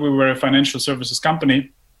 traditionally we were a financial services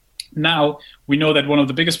company. Now we know that one of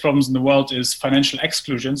the biggest problems in the world is financial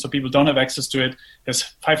exclusion. So people don't have access to it. There's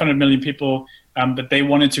 500 million people that they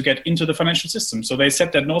wanted to get into the financial system. So they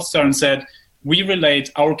set that North Star and said, we relate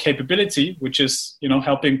our capability, which is,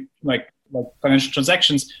 helping like financial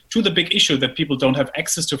transactions, to the big issue that people don't have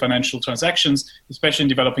access to financial transactions, especially in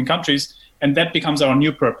developing countries. And that becomes our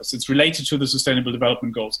new purpose. It's related to the Sustainable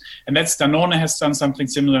Development Goals. And that's Danone has done something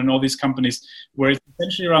similar in all these companies, where it's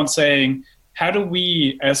essentially around saying, how do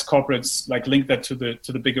we as corporates like link that to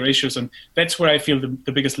the bigger issues? And that's where I feel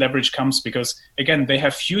the biggest leverage comes, because again, they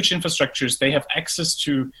have huge infrastructures, they have access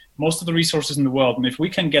to most of the resources in the world. And if we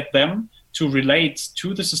can get them to relate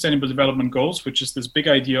to the Sustainable Development Goals, which is this big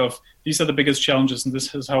idea of these are the biggest challenges and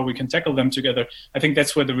this is how we can tackle them together, I think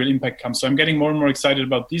that's where the real impact comes. So I'm getting more and more excited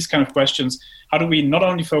about these kind of questions. How do we not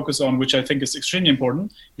only focus on, which I think is extremely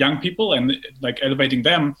important, young people and like elevating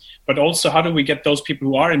them, but also how do we get those people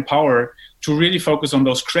who are in power to really focus on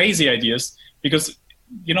those crazy ideas? Because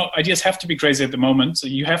ideas have to be crazy at the moment. So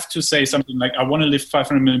you have to say something like, I want to lift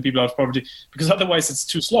 500 million people out of poverty, because otherwise it's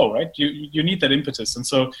too slow, right? You need that impetus. And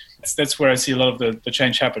so that's where I see a lot of the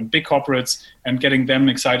change happen. Big corporates and getting them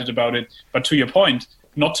excited about it. But to your point,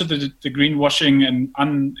 not to the greenwashing and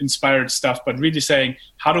uninspired stuff, but really saying,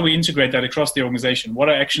 how do we integrate that across the organization? What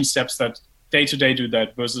are action steps that day to day do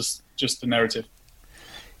that versus just the narrative?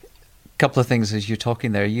 A couple of things as you're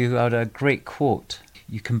talking there. You had a great quote.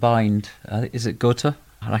 You combined, is it Goethe?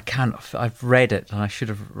 And I've read it and I should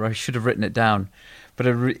have written it down, but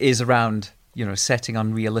it is around, setting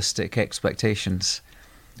unrealistic expectations.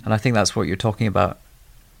 And I think that's what you're talking about.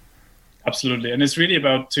 Absolutely. And it's really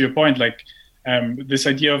about, to your point, like this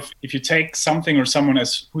idea of if you take something or someone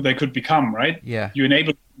as who they could become, right? Yeah. You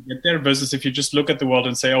enable them to get there, versus if you just look at the world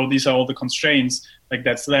and say, oh, these are all the constraints, like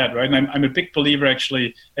that's that, right? And I'm a big believer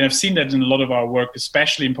actually, and I've seen that in a lot of our work,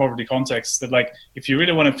 especially in poverty contexts, that like if you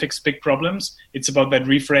really want to fix big problems, it's about that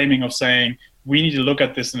reframing of saying, we need to look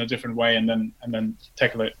at this in a different way and then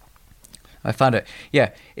tackle it. I found it.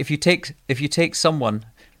 Yeah. If you take someone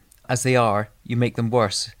as they are, you make them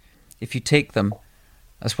worse. If you take them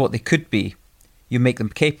as what they could be, you make them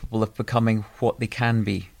capable of becoming what they can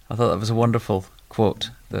be. I thought that was a wonderful quote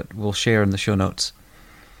that we'll share in the show notes.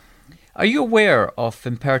 Are you aware of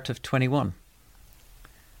Imperative 21?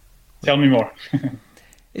 Tell me more.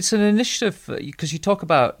 It's an initiative, because you talk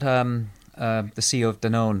about the CEO of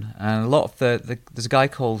Danone, and a lot of there's a guy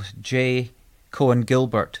called J. Cohen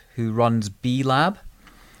Gilbert who runs B Lab,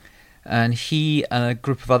 and he and a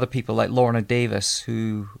group of other people like Lorna Davis,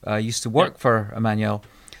 who used to work for Emmanuel,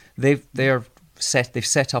 they've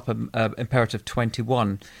set up Imperative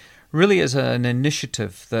 21, really as an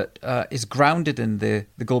initiative that is grounded in the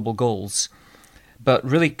global goals, but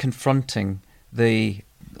really confronting the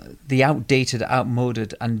outdated,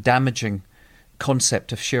 outmoded, and damaging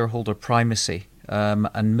concept of shareholder primacy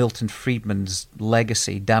and Milton Friedman's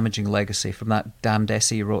damaging legacy from that damned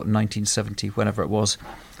essay he wrote in 1970, whenever it was.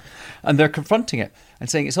 And they're confronting it and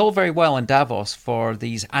saying it's all very well in Davos for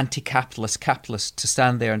these anti-capitalist capitalists to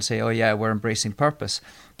stand there and say, oh yeah, we're embracing purpose,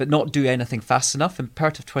 but not do anything fast enough.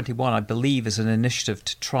 Imperative 21, I believe, is an initiative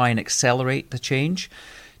to try and accelerate the change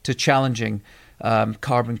to challenging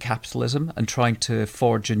carbon capitalism and trying to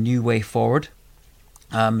forge a new way forward,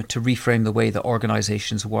 to reframe the way that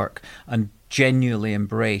organizations work and genuinely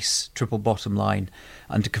embrace triple bottom line,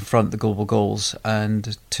 and to confront the global goals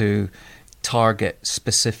and to target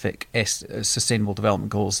specific sustainable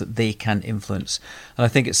development goals that they can influence. And I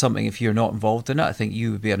think it's something, if you're not involved in it, I think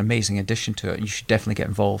you would be an amazing addition to it, and you should definitely get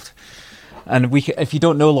involved. And if you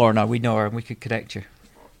don't know Lorna, we know her and we could connect you.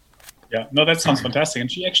 Yeah, no, that sounds fantastic.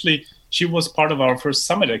 And she was part of our first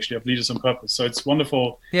summit, actually, of Leaders on Purpose. So it's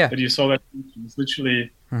wonderful that you saw that. It's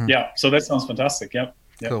literally, so that sounds fantastic. Yeah.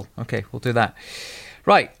 Cool. Okay, we'll do that.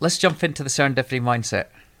 Right, let's jump into the Serendipity mindset.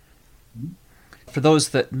 For those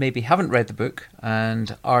that maybe haven't read the book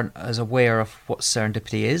and aren't as aware of what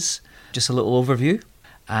serendipity is, just a little overview,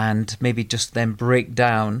 and maybe just then break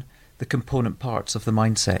down the component parts of the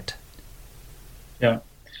mindset. Yeah.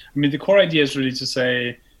 I mean, the core idea is really to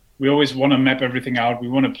say, we always want to map everything out. We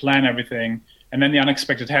want to plan everything. And then the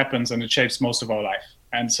unexpected happens and it shapes most of our life.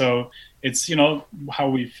 And so it's, how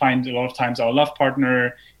we find a lot of times our love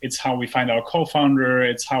partner. It's how we find our co-founder.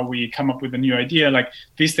 It's how we come up with a new idea. Like,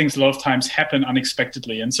 these things a lot of times happen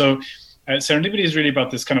unexpectedly. And so serendipity is really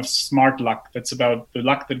about this kind of smart luck. That's about the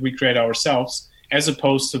luck that we create ourselves, as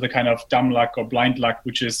opposed to the kind of dumb luck or blind luck,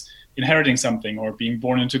 which is inheriting something or being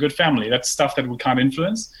born into a good family. That's stuff that we can't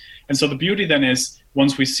influence. And so the beauty then is,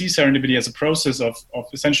 once we see serendipity as a process of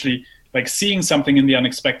essentially like seeing something in the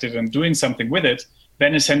unexpected and doing something with it,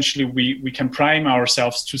 then essentially we can prime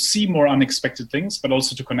ourselves to see more unexpected things, but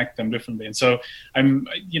also to connect them differently. And so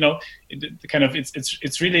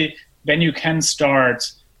it's really, then you can start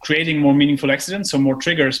creating more meaningful accidents, so more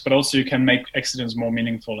triggers, but also you can make accidents more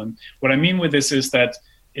meaningful. And what I mean with this is that,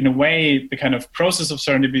 in a way, the kind of process of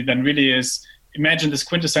serendipity then really is, imagine this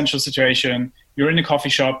quintessential situation. You're in a coffee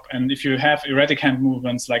shop, and if you have erratic hand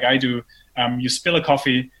movements like I do, you spill a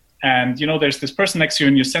coffee, and there's this person next to you,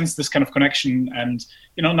 and you sense this kind of connection. And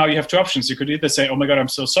now you have two options. You could either say, "Oh my God, I'm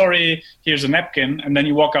so sorry. Here's a napkin," and then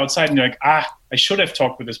you walk outside, and you're like, I should have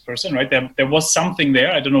talked with this person, right? There was something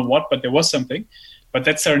there. I don't know what, but there was something. But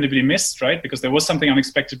that serendipity missed, right? Because there was something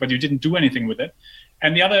unexpected, but you didn't do anything with it.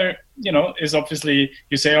 And the other, is obviously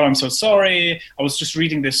you say, "Oh, I'm so sorry. I was just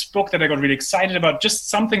reading this book that I got really excited about," just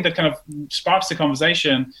something that kind of sparks the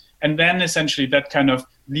conversation. And then essentially that kind of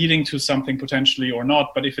leading to something potentially or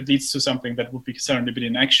not. But if it leads to something, that would be serendipity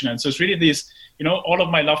in action. And so it's really these, all of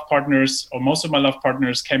my love partners, or most of my love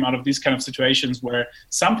partners, came out of these kind of situations where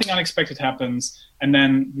something unexpected happens, and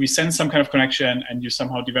then we sense some kind of connection, and you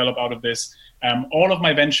somehow develop out of this. All of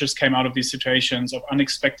my ventures came out of these situations of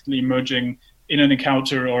unexpectedly emerging in an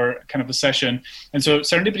encounter or kind of a session. And so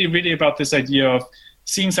serendipity really about this idea of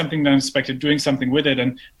seeing something unexpected, doing something with it.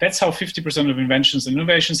 And that's how 50% of inventions and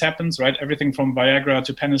innovations happens, right? Everything from Viagra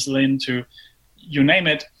to penicillin to you name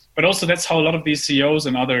it. But also that's how a lot of these CEOs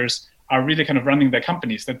and others are really kind of running their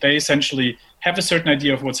companies, that they essentially have a certain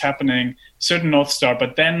idea of what's happening, certain North Star,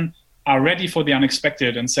 but then are ready for the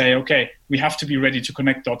unexpected and say, okay, we have to be ready to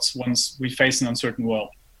connect dots once we face an uncertain world.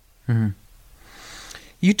 Mm-hmm.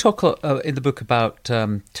 You talk in the book about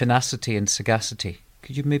tenacity and sagacity.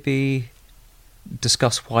 Could you maybe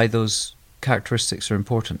discuss why those characteristics are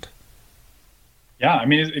important? Yeah, I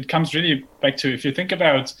mean, it comes really back to, if you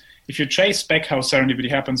trace back how serendipity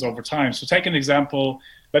happens over time. So take an example.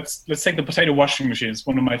 Let's take the potato washing machine. It's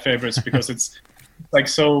one of my favorites because it's like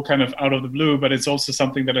so kind of out of the blue, but it's also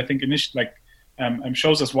something that I think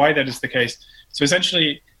shows us why that is the case. So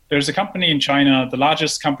essentially, there's a company in China, the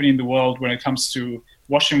largest company in the world when it comes to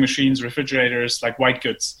washing machines, refrigerators, like white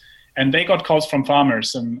goods. And they got calls from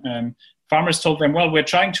farmers, and farmers told them, well, we're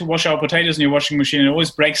trying to wash our potatoes in your washing machine, and it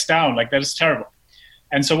always breaks down. Like, that is terrible.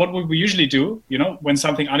 And so what would we usually do, when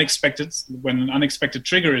an unexpected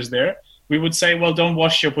trigger is there, we would say, well, don't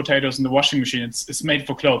wash your potatoes in the washing machine. It's made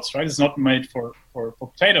for clothes, right? It's not made for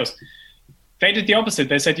potatoes. They did the opposite.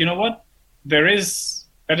 They said, you know what? That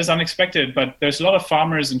is unexpected, but there's a lot of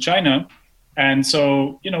farmers in China. And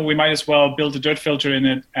so, we might as well build a dirt filter in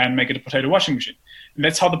it and make it a potato washing machine. And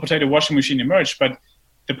that's how the potato washing machine emerged. But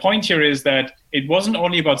the point here is that it wasn't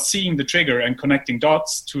only about seeing the trigger and connecting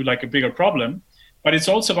dots to like a bigger problem, but it's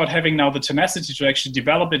also about having now the tenacity to actually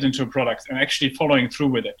develop it into a product and actually following through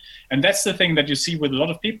with it. And that's the thing that you see with a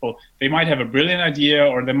lot of people. They might have a brilliant idea,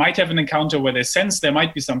 or they might have an encounter where they sense there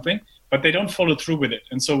might be something, but they don't follow through with it.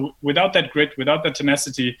 And so without that grit, without that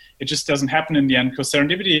tenacity, it just doesn't happen in the end, because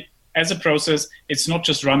serendipity as a process, it's not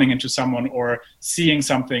just running into someone or seeing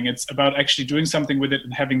something. It's about actually doing something with it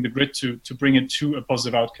and having the grit to bring it to a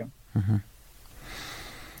positive outcome. Mm-hmm.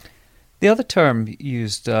 The other term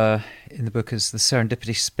used in the book is the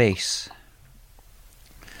serendipity space.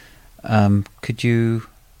 Could you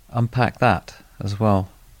unpack that as well?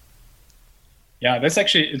 Yeah, that's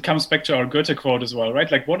actually, it comes back to our Goethe quote as well,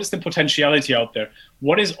 right? Like, what is the potentiality out there?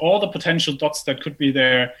 What is all the potential dots that could be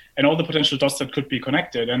there and all the potential dots that could be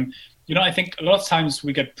connected? And, I think a lot of times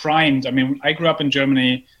we get primed. I mean, I grew up in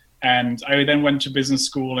Germany and I then went to business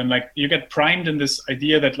school, and like, you get primed in this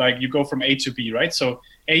idea that like you go from A to B, right? So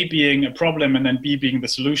A being a problem and then B being the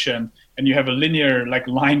solution. And you have a linear like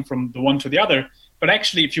line from the one to the other. But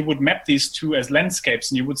actually, if you would map these two as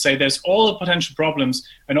landscapes and you would say there's all the potential problems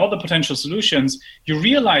and all the potential solutions, you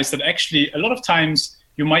realize that actually a lot of times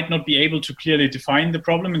you might not be able to clearly define the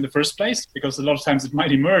problem in the first place, because a lot of times it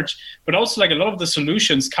might emerge. But also like a lot of the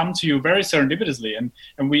solutions come to you very serendipitously.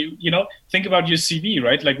 And we, think about your CV,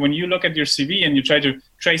 right? Like when you look at your CV and you try to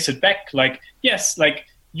trace it back, like, yes, like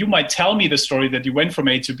you might tell me the story that you went from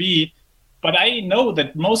A to B, but I know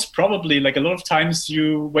that most probably, like a lot of times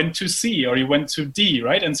you went to C or you went to D,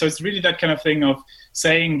 right? And so it's really that kind of thing of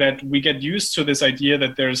saying that we get used to this idea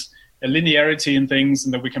that there's a linearity in things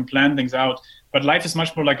and that we can plan things out. But life is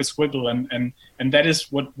much more like a squiggle. And that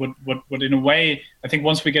is what in a way, I think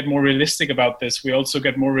once we get more realistic about this, we also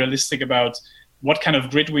get more realistic about what kind of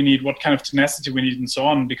grit we need, what kind of tenacity we need, and so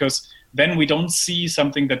on. Because then we don't see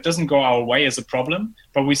something that doesn't go our way as a problem,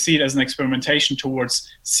 but we see it as an experimentation towards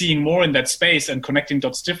seeing more in that space and connecting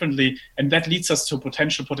dots differently. And that leads us to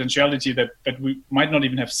potentiality that we might not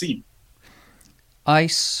even have seen. I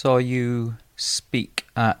saw you speak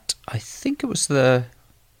at, I think it was what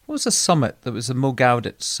was the summit? That was the Mo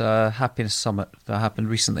Gaudit's Happiness Summit that happened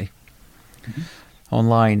recently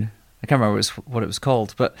online. I can't remember what it was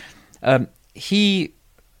called, but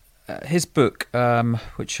his book,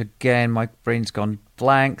 which again my brain's gone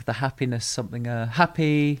blank, the happiness something,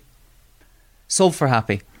 happy, Sold for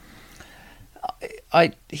Happy.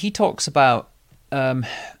 He talks about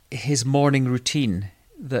his morning routine,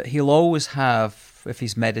 that he'll always have, if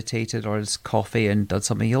he's meditated or his coffee and done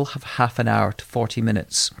something, he'll have half an hour to 40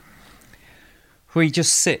 minutes where he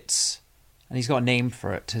just sits, and he's got a name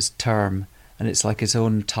for it, his term, and it's like his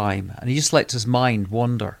own time, and he just lets his mind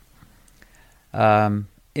wander.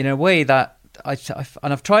 In a way that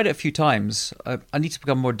I've tried it a few times. I need to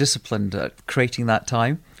become more disciplined at creating that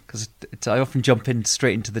time, because I often jump in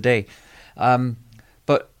straight into the day.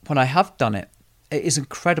 But when I have done it, it is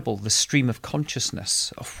incredible, the stream of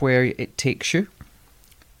consciousness of where it takes you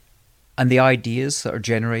and the ideas that are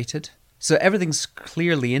generated. So everything's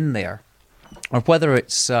clearly in there, or whether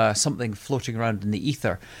it's something floating around in the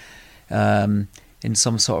ether, in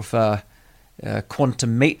some sort of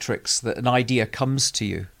quantum matrix, that an idea comes to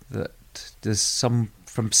you that there's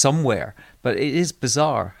from somewhere. But it is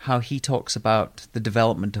bizarre how he talks about the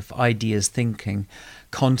development of ideas, thinking,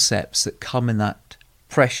 concepts that come in that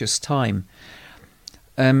precious time.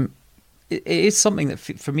 It is something that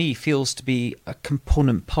for me feels to be a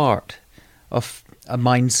component part of a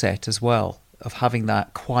mindset as well, of having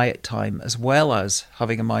that quiet time, as well as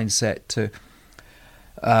having a mindset to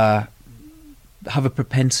have a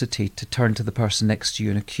propensity to turn to the person next to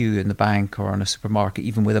you in a queue in the bank or in a supermarket,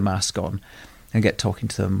 even with a mask on, and get talking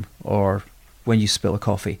to them, or when you spill a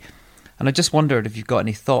coffee. And I just wondered if you've got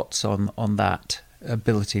any thoughts on that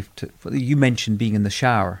ability to. You mentioned being in the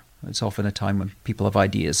shower. It's often a time when people have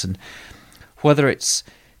ideas, and whether it's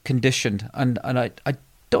conditioned. And I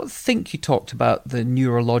don't think you talked about the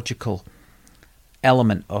neurological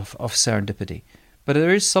element of serendipity. But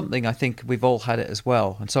there is something, I think we've all had it as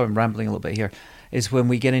well, and so I'm rambling a little bit here, is when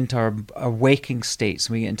we get into our waking states,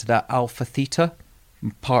 and we get into that alpha theta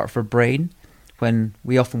part of our brain, when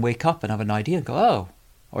we often wake up and have an idea and go, oh,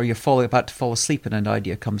 or you're about to fall asleep and an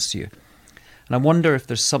idea comes to you. And I wonder if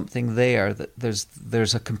there's something there, that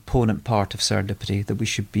there's a component part of serendipity that we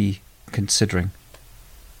should be considering.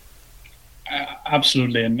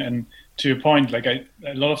 Absolutely, and to your point, like a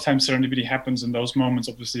lot of times serendipity happens in those moments,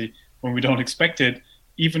 obviously, when we don't expect it,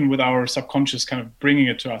 even with our subconscious kind of bringing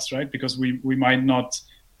it to us, right? Because we might not,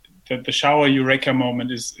 the shower eureka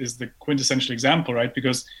moment is the quintessential example, right?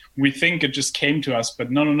 Because we think it just came to us, but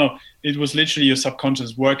no. It was literally your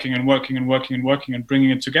subconscious working and bringing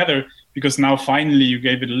it together, because now finally you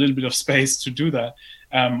gave it a little bit of space to do that.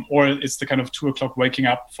 Or it's the kind of 2 o'clock waking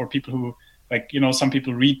up for people who, like, some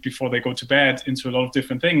people read before they go to bed into a lot of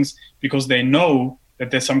different things because they know that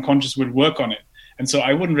their subconscious will work on it. And so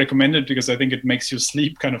I wouldn't recommend it because I think it makes your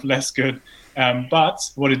sleep kind of less good. But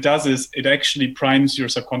what it does is it actually primes your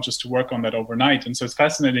subconscious to work on that overnight. And so it's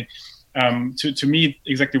fascinating to me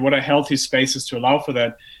exactly what a healthy space is to allow for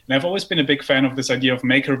that. And I've always been a big fan of this idea of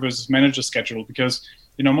maker versus manager schedule, because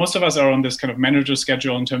most of us are on this kind of manager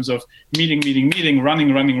schedule in terms of meeting,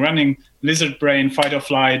 running, lizard brain, fight or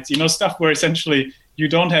flight, stuff where essentially you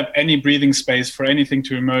don't have any breathing space for anything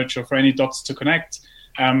to emerge or for any dots to connect,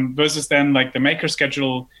 versus then like the maker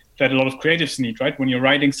schedule that a lot of creatives need, right? When you're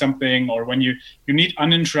writing something or when you need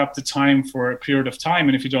uninterrupted time for a period of time,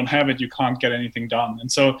 and if you don't have it, you can't get anything done.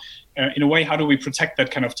 And so in a way, how do we protect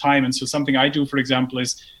that kind of time? And so something I do, for example,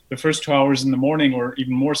 is the first 2 hours in the morning, or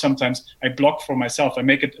even more sometimes, I block for myself. I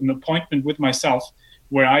make it an appointment with myself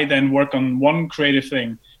where I then work on one creative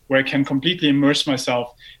thing where I can completely immerse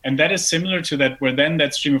myself. And that is similar to that, where then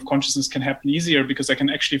that stream of consciousness can happen easier, because I can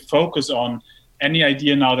actually focus on any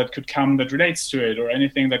idea now that could come that relates to it, or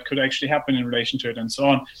anything that could actually happen in relation to it, and so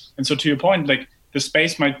on. And so to your point, like the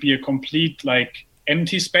space might be a complete like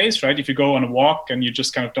empty space, right? If you go on a walk and you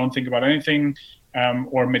just kind of don't think about anything,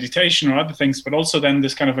 or meditation or other things, but also then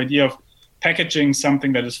this kind of idea of packaging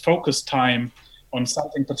something that is focused time on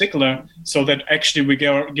something particular, so that actually we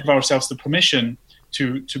give ourselves the permission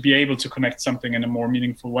to be able to connect something in a more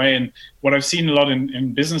meaningful way. And what I've seen a lot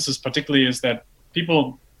in businesses particularly is that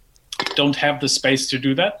people don't have the space to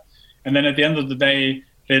do that. And then at the end of the day,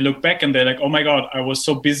 they look back and they're like, oh my God, I was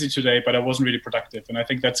so busy today, but I wasn't really productive. And I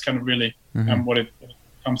think that's kind of really what it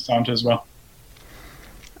comes down to as well.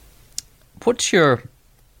 What's your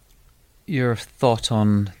thought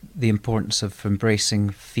on the importance of embracing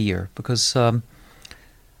fear? Because a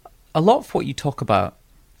lot of what you talk about,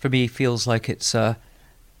 for me, feels like it's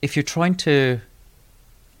if you're trying to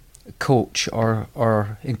coach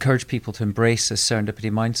or encourage people to embrace a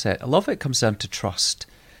serendipity mindset, a lot of it comes down to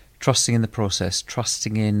trusting in the process,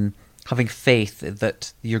 trusting in having faith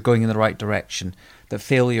that you're going in the right direction, that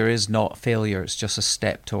failure is not failure, it's just a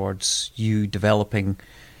step towards you developing,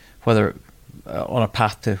 whether on a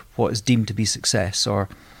path to what is deemed to be success.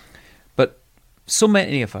 But so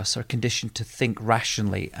many of us are conditioned to think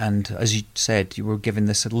rationally, and as you said, you were given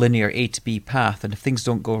this linear A to B path, and if things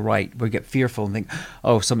don't go right, we get fearful and think,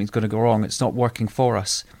 oh, something's going to go wrong, it's not working for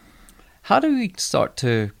us. How do we start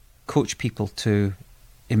to coach people to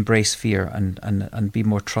embrace fear and be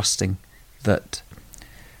more trusting that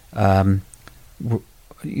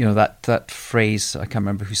that phrase, I can't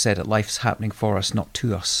remember who said it, life's happening for us, not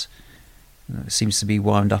to us. It seems to be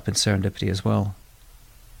wound up in serendipity as well.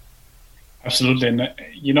 Absolutely. And,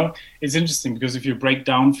 it's interesting because if you break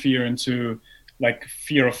down fear into like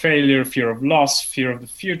fear of failure, fear of loss, fear of the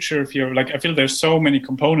future, I feel there's so many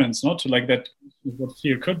components, not to like that, what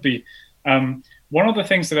fear could be. One of the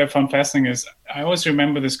things that I found fascinating is I always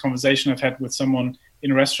remember this conversation I've had with someone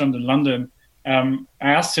in a restaurant in London. I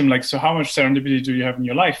asked him, like, so how much serendipity do you have in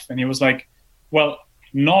your life? And he was like, well,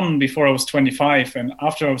 none before I was 25, and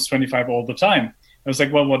after I was 25 all the time. I was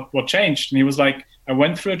like, well, what changed? And he was like, I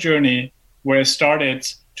went through a journey where I started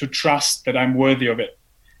to trust that I'm worthy of it.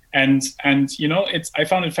 And I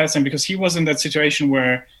found it fascinating because he was in that situation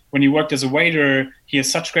where when he worked as a waiter, he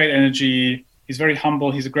has such great energy, he's very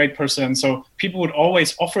humble, he's a great person. So people would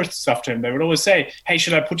always offer stuff to him. They would always say, hey,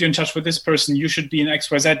 should I put you in touch with this person? You should be in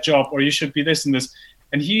XYZ job, or you should be this and this.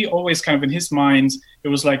 And he always kind of in his mind, it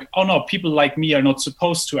was like, oh no, people like me are not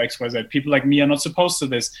supposed to XYZ. People like me are not supposed to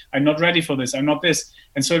this. I'm not ready for this. I'm not this.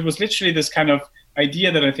 And so it was literally this kind of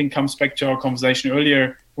idea that I think comes back to our conversation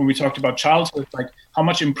earlier when we talked about childhood, like how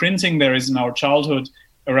much imprinting there is in our childhood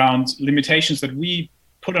around limitations that we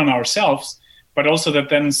put on ourselves, but also that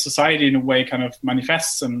then society in a way kind of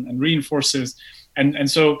manifests and reinforces.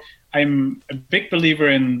 And so I'm a big believer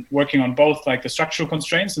in working on both like the structural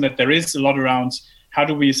constraints, and that there is a lot around how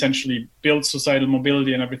do we essentially build societal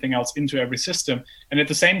mobility and everything else into every system. And at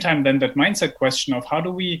the same time, then that mindset question of how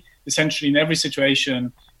do we essentially in every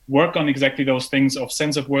situation work on exactly those things of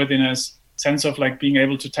sense of worthiness, sense of like being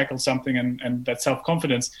able to tackle something, and that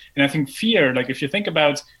self-confidence. And I think fear, like if you think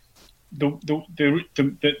about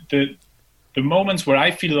the moments where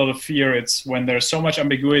I feel a lot of fear, it's when there's so much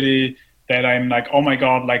ambiguity that I'm like, oh my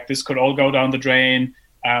God, like this could all go down the drain.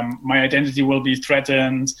 My identity will be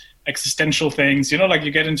threatened, existential things, like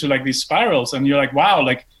you get into like these spirals and you're like, wow,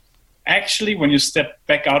 like actually when you step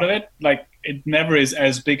back out of it, like it never is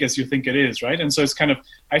as big as you think it is, right? And so it's kind of,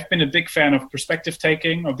 I've been a big fan of perspective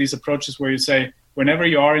taking, of these approaches where you say, whenever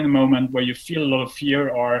you are in a moment where you feel a lot of fear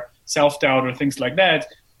or self-doubt or things like that,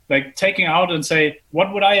 like taking out and say,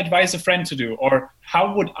 what would I advise a friend to do? Or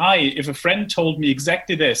how would I, if a friend told me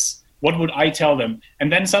exactly this, what would I tell them?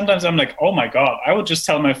 And then sometimes I'm like, oh my God, I would just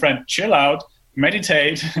tell my friend, chill out,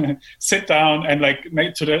 meditate, sit down, and like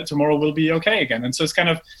tomorrow will be okay again. And so it's kind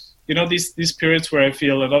of, these periods where I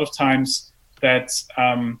feel a lot of times that,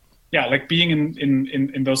 like being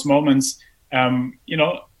in those moments,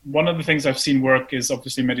 one of the things I've seen work is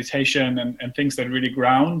obviously meditation and things that really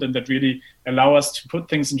ground and that really allow us to put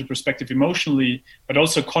things into perspective emotionally, but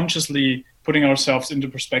also consciously putting ourselves into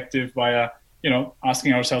perspective via,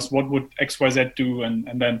 asking ourselves, what would XYZ do? And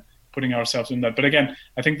then putting ourselves in that. But again,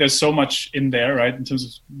 I think there's so much in there, right? In terms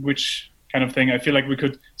of which kind of thing. I feel like we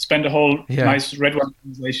could spend a whole nice red wine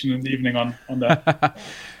conversation in the evening on that.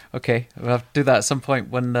 Okay, we'll have to do that at some point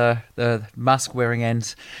when the mask wearing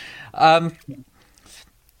ends. I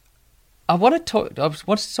wanted to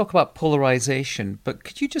talk about polarization, but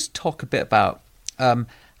could you just talk a bit about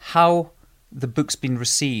how the book's been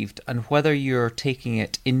received and whether you're taking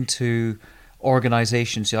it into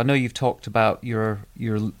organizations? I know you've talked about your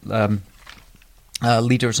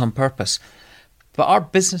leaders on purpose, but are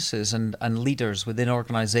businesses and leaders within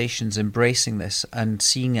organizations embracing this and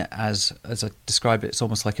seeing it as I described it, it's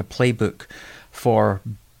almost like a playbook for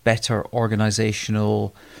better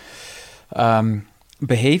organizational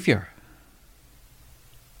behavior?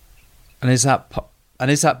 And is that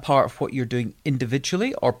part of what you're doing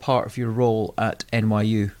individually or part of your role at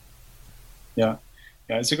NYU? Yeah,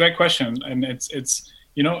 it's a great question, and it's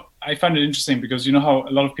I find it interesting because how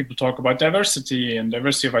a lot of people talk about diversity and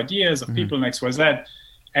diversity of ideas of people in XYZ,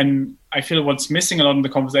 and I feel what's missing a lot in the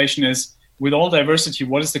conversation is, with all diversity,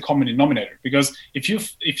 what is the common denominator? Because if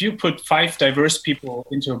you put 5 diverse people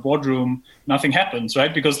into a boardroom, nothing happens,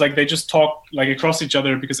 right? Because they just talk across each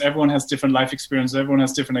other because everyone has different life experiences, everyone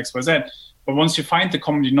has different XYZ. But once you find the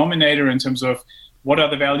common denominator in terms of what are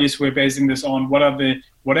the values we're basing this on,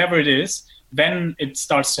 whatever it is, then it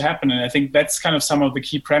starts to happen. And I think that's kind of some of the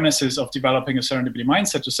key premises of developing a serendipity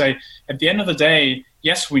mindset, to say, at the end of the day,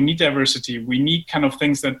 yes, we need diversity. We need kind of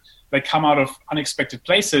things that come out of unexpected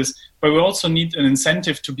places, but we also need an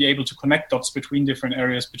incentive to be able to connect dots between different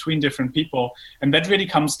areas, between different people. And that really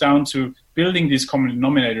comes down to building these common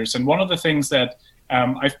denominators. And one of the things that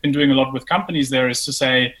I've been doing a lot with companies there is to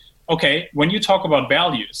say, okay, when you talk about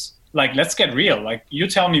values, let's get real. You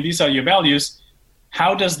tell me these are your values.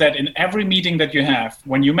 How does that, in every meeting that you have,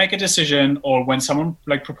 when you make a decision or when someone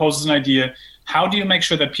proposes an idea, how do you make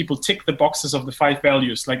sure that people tick the boxes of the 5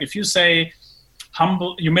 values? If you say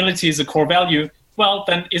humility is a core value, well,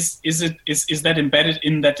 then is that embedded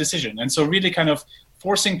in that decision? And so really kind of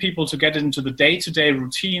forcing people to get into the day-to-day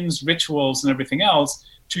routines, rituals, and everything else,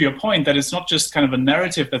 to your point, that it's not just kind of a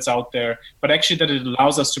narrative that's out there, but actually that it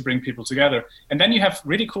allows us to bring people together. And then you have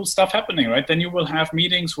really cool stuff happening, right? Then you will have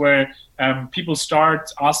meetings where people start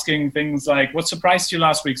asking things like, what surprised you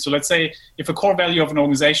last week? So let's say if a core value of an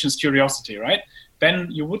organization is curiosity, right? Then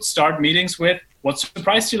you would start meetings with, what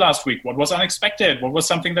surprised you last week? What was unexpected? What was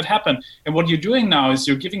something that happened? And what you're doing now is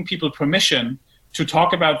you're giving people permission to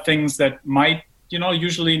talk about things that might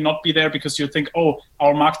usually not be there because you think, oh,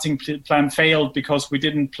 our marketing plan failed because we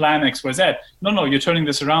didn't plan XYZ. No, you're turning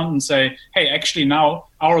this around and say, hey, actually now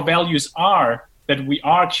our values are that we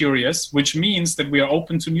are curious, which means that we are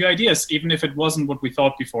open to new ideas, even if it wasn't what we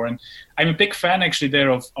thought before. And I'm a big fan actually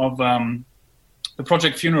there of the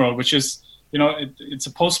Project Funeral, which is, it's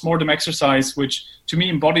a post-mortem exercise, which to me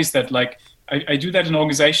embodies that. I do that in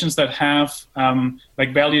organizations that have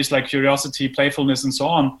values like curiosity, playfulness, and so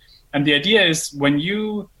on. And the idea is, when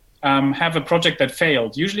you have a project that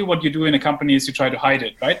failed, usually what you do in a company is you try to hide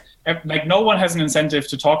it, right? No one has an incentive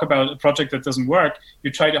to talk about a project that doesn't work.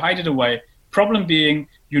 You try to hide it away. Problem being,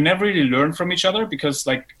 you never really learn from each other because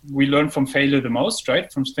we learn from failure the most, right?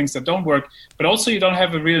 From things that don't work. But also you don't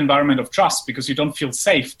have a real environment of trust because you don't feel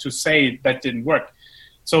safe to say that didn't work.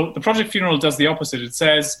 So the Project Funeral does the opposite. It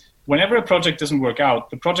says, whenever a project doesn't work out,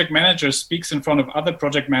 the project manager speaks in front of other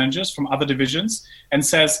project managers from other divisions and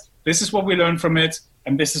says, this is what we learned from it,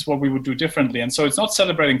 and this is what we would do differently. And so it's not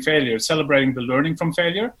celebrating failure, it's celebrating the learning from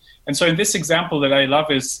failure. And so in this example that I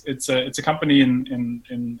love is, it's a company in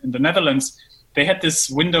the Netherlands. They had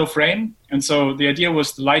this window frame, and so the idea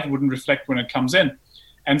was the light wouldn't reflect when it comes in.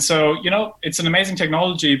 And so, it's an amazing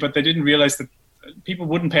technology, but they didn't realize that people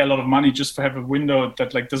wouldn't pay a lot of money just for have a window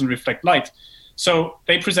that doesn't reflect light. So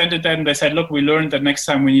they presented that and they said, look, we learned that next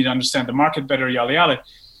time we need to understand the market better, yada, yada.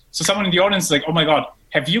 So someone in the audience is like, oh my God,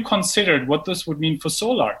 have you considered what this would mean for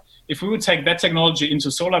solar? If we would take that technology into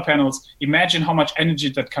solar panels, imagine how much energy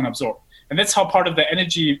that can absorb. And that's how part of the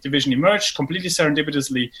energy division emerged, completely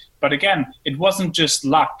serendipitously. But again, it wasn't just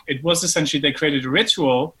luck. It was essentially they created a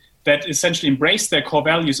ritual that essentially embraced their core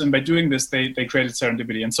values. And by doing this, they created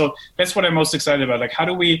serendipity. And so that's what I'm most excited about. How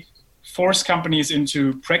do we force companies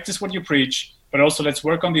into practice what you preach, but also let's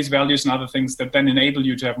work on these values and other things that then enable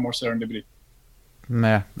you to have more serendipity.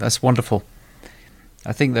 Yeah, that's wonderful.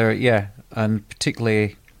 I think and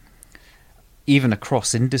particularly even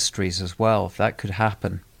across industries as well, if that could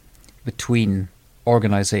happen between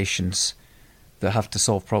organizations that have to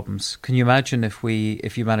solve problems. Can you imagine if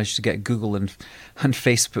you managed to get Google and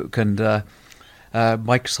Facebook and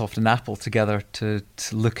Microsoft and Apple together to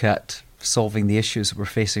look at solving the issues that we're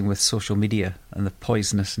facing with social media and the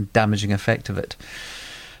poisonous and damaging effect of it?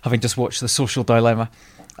 Having just watched The Social Dilemma.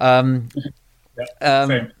 Same.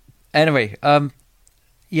 Anyway, I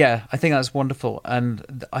think that's wonderful.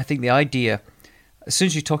 And I think the idea, as soon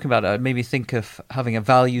as you're talking about it, it made me think of having a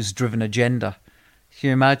values-driven agenda. Can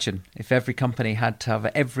you imagine if every company had to have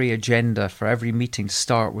every agenda for every meeting to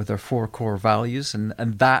start with their 4 core values, and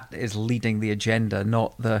that is leading the agenda,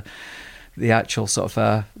 not the actual sort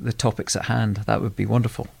of the topics at hand? That would be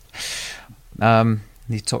wonderful. Need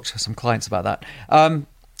to talk to some clients about that.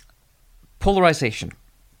 Polarization.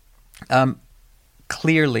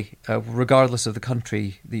 Clearly, regardless of the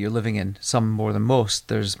country that you're living in, some more than most,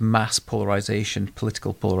 there's mass polarization,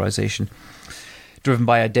 political polarization, driven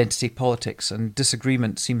by identity politics, and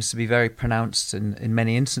disagreement seems to be very pronounced in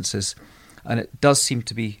many instances, and it does seem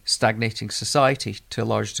to be stagnating society to a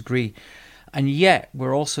large degree. And yet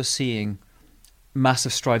we're also seeing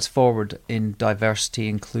massive strides forward in diversity,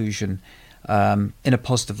 inclusion, in a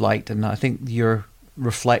positive light. And I think your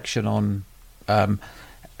reflection on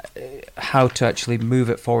how to actually move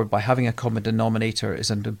it forward by having a common denominator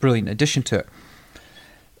is a brilliant addition to it.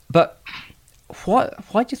 But why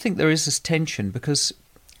do you think there is this tension? Because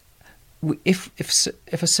if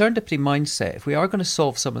a serendipity mindset, if we are going to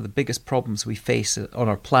solve some of the biggest problems we face on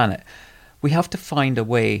our planet, we have to find a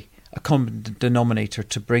way, a common denominator,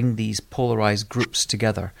 to bring these polarized groups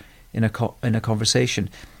together in a conversation.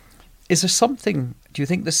 Is there something? Do you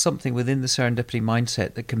think there's something within the serendipity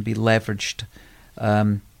mindset that can be leveraged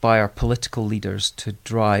by our political leaders to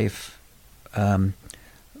drive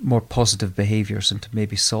more positive behaviors and to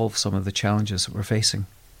maybe solve some of the challenges that we're facing?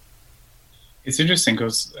 It's interesting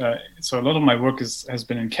because so a lot of my work has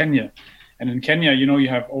been in Kenya, and in Kenya, you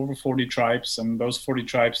have over 40 tribes, and those 40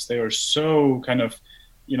 tribes, they are so kind of,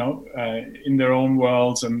 in their own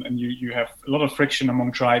worlds, and you have a lot of friction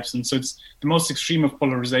among tribes, and so it's the most extreme of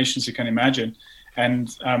polarizations you can imagine. And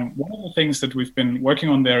one of the things that we've been working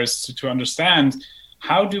on there is to understand,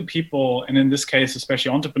 how do people, and in this case, especially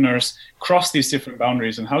entrepreneurs, cross these different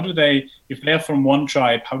boundaries? And how do they, if they're from one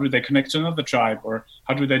tribe, how do they connect to another tribe? Or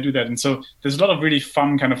how do they do that? And so there's a lot of really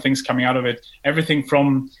fun kind of things coming out of it. Everything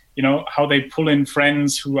from, how they pull in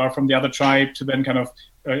friends who are from the other tribe to then kind of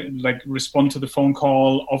respond to the phone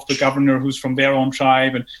call of the governor who's from their own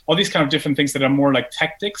tribe, and all these kind of different things that are more like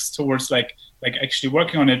tactics towards like actually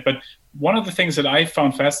working on it. But one of the things that I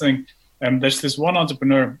found fascinating, there's this one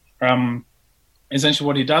entrepreneur, essentially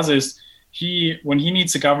what he does is when he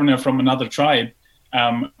meets a governor from another tribe,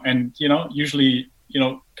 and usually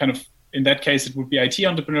kind of in that case it would be IT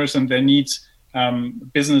entrepreneurs, and they need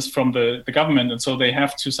business from the government, and so they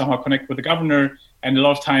have to somehow connect with the governor, and a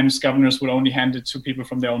lot of times governors will only hand it to people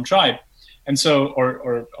from their own tribe, and so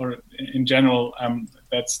or in general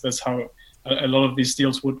that's how a lot of these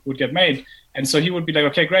deals would get made. And so he would be like,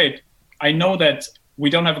 okay, great, I know that we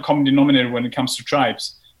don't have a common denominator when it comes to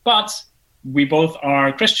tribes, but we both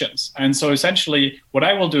are Christians. And so essentially what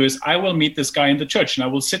I will do is I will meet this guy in the church, and I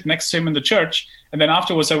will sit next to him in the church. And then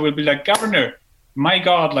afterwards I will be like, Governor, my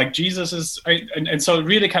God, like Jesus is, and so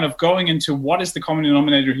really kind of going into what is the common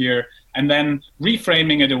denominator here, and then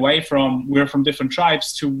reframing it away from we're from different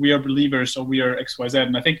tribes to we are believers, or we are X, Y, Z.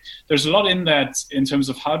 And I think there's a lot in that in terms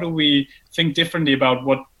of how do we think differently about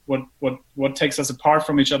what takes us apart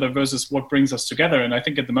from each other versus what brings us together. And I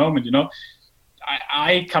think at the moment,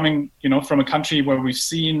 I coming, from a country where we've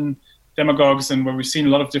seen demagogues and where we've seen a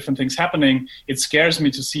lot of different things happening, it scares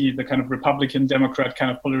me to see the kind of Republican Democrat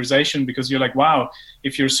kind of polarization, because you're like, wow,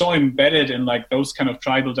 if you're so embedded in like those kind of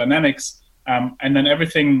tribal dynamics, and then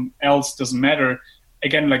everything else doesn't matter.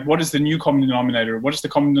 Again, like what is the new common denominator? What is the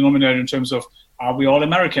common denominator in terms of, are we all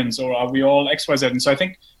Americans or are we all X, Y, Z? And so I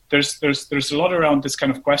think there's a lot around this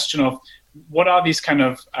kind of question of what are these kind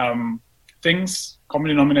of things,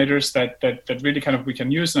 common denominators that really kind of we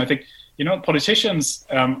can use. And I think, politicians,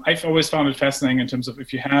 I've always found it fascinating in terms of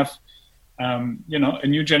if you have, a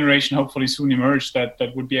new generation hopefully soon emerge that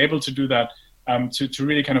would be able to do that, to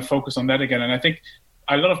really kind of focus on that again. And I think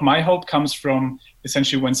a lot of my hope comes from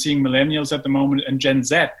essentially when seeing millennials at the moment and Gen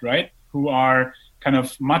Z, right, who are kind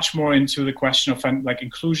of much more into the question of like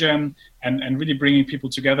inclusion and really bringing people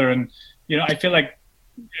together. And, I feel like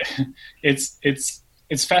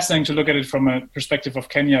it's fascinating to look at it from a perspective of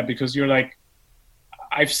Kenya, because you're like,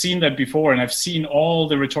 I've seen that before, and I've seen all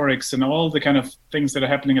the rhetorics and all the kind of things that are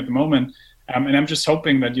happening at the moment. And I'm just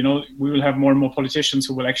hoping that, we will have more and more politicians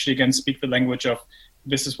who will actually, again, speak the language of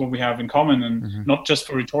this is what we have in common, and not just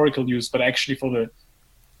for rhetorical use, but actually for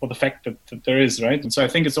the fact that there is, right? And so I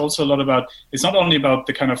think it's also a lot about, it's not only about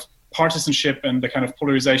the kind of partisanship and the kind of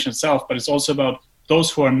polarization itself, but it's also about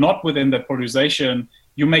those who are not within that polarization.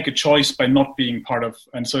 You make a choice by not being part of.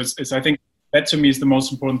 And so it's I think that to me is the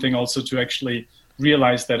most important thing, also to actually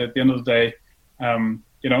realize that at the end of the day,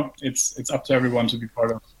 it's up to everyone to be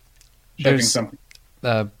part of shaping something.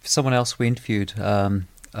 Someone else we interviewed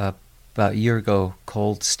about a year ago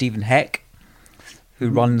called Stephen Heck, who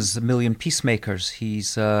runs A Million Peacemakers.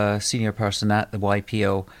 He's a senior person at the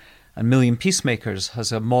YPO. And Million Peacemakers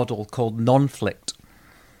has a model called Nonflict,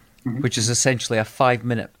 which is essentially a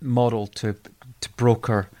 5-minute model to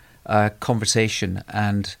broker conversation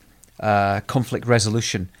and conflict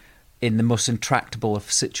resolution in the most intractable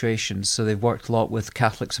of situations. So they've worked a lot with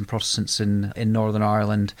Catholics and Protestants in Northern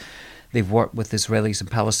Ireland. They've worked with Israelis and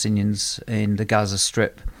Palestinians in the Gaza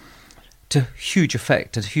Strip to huge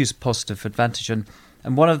effect, to huge positive advantage. And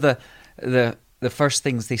one of the first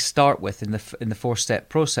things they start with in the 4-step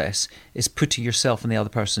process is putting yourself in the other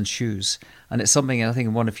person's shoes. And it's something, I think,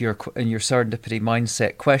 in one of your serendipity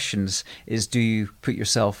mindset questions is, do you put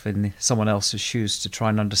yourself in someone else's shoes to try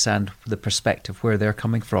and understand the perspective where they're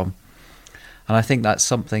coming from? And I think that's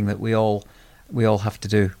something that we all have to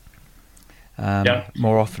do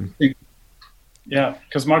more often. Yeah,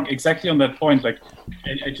 because Mark, exactly on that point, like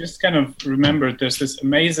I just kind of remembered there's this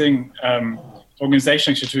amazing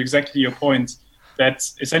organization, actually, to exactly your point, that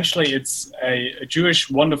essentially it's a Jewish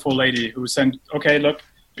wonderful lady who said, okay, look,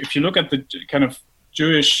 if you look at the kind of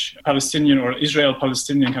Jewish-Palestinian or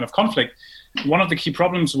Israel-Palestinian kind of conflict, one of the key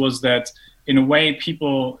problems was that in a way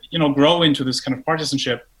people, grow into this kind of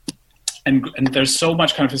partisanship, and there's so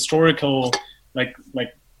much kind of historical like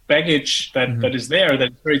baggage that is there that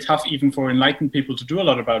it's very tough even for enlightened people to do a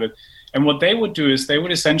lot about it. And what they would do is they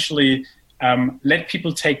would essentially let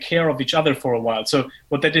people take care of each other for a while. So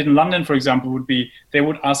what they did in London, for example, would be they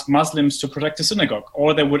would ask Muslims to protect a synagogue,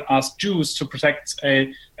 or they would ask Jews to protect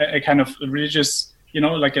a kind of religious,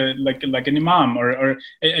 like an imam.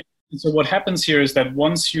 So what happens here is that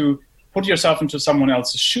once you put yourself into someone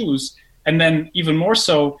else's shoes, and then even more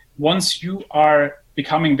so, once you are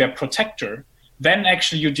becoming their protector, then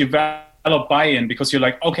actually you develop buy-in, because you're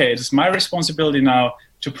like, okay, it is my responsibility now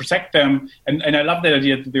to protect them. And I love that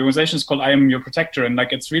idea. The organization is called I Am Your Protector. And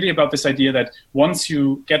like, it's really about this idea that once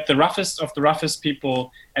you get the roughest of the roughest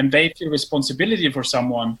people and they feel responsibility for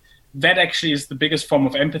someone, that actually is the biggest form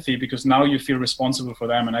of empathy, because now you feel responsible for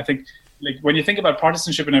them. And I think, like, when you think about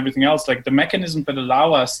partisanship and everything else, like the mechanisms that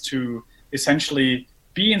allow us to essentially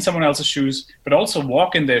be in someone else's shoes, but also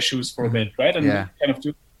walk in their shoes for a bit, right? And kind of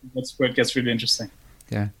do, that's where it gets really interesting.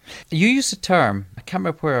 Yeah. You used a term, I can't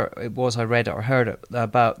remember where it was I read it or heard it,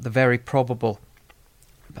 about the very probable.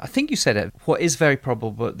 I think you said it, what is very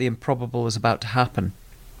probable, but the improbable is about to happen.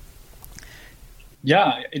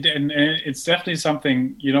 Yeah, and it's definitely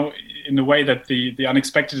something, in the way that the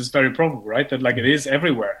unexpected is very probable, right? That like it is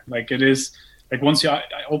everywhere. Like it is, like once you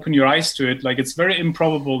open your eyes to it, like it's very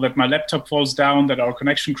improbable that my laptop falls down, that our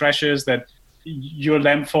connection crashes, that your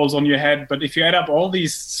lamp falls on your head. But if you add up all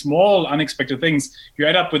these small unexpected things, you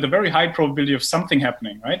add up with a very high probability of something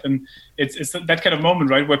happening, right? And it's that kind of moment,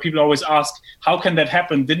 right, where people always ask, how can that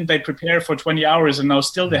happen? Didn't they prepare for 20 hours and now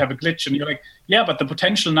still they have a glitch? And you're like, yeah, but the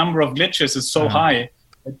potential number of glitches is so high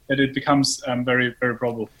that it becomes very, very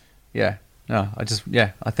probable. Yeah. No, I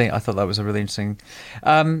thought that was a really interesting.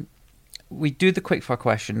 We do the quickfire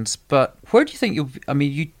questions, but where do you think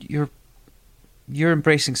you're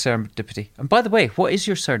embracing serendipity? And by the way, what is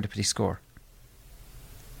your serendipity score?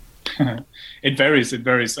 It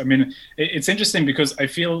varies. I mean, it's interesting because I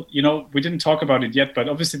feel, we didn't talk about it yet, but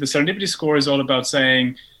obviously the serendipity score is all about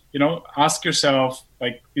saying, ask yourself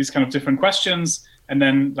like these kind of different questions and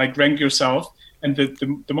then like rank yourself. And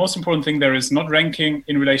the most important thing there is not ranking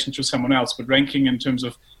in relation to someone else, but ranking in terms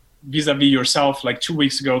of vis-a-vis yourself, like 2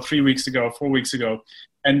 weeks ago, 3 weeks ago, 4 weeks ago.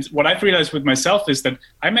 And what I've realized with myself is that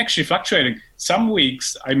I'm actually fluctuating. Some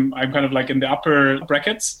weeks I'm kind of like in the upper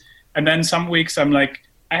brackets, and then some weeks I'm like,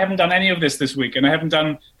 I haven't done any of this week, and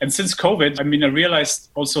and since COVID, I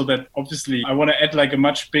realized also that obviously I want to add like a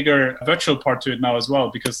much bigger virtual part to it now as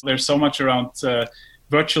well, because there's so much around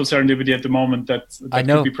virtual serendipity at the moment that I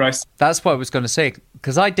know. Could be priced. That's what I was going to say,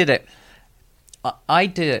 because I did it,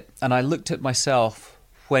 and I looked at myself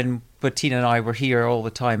when Bettina and I were here all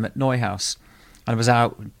the time at Neuhaus, and I was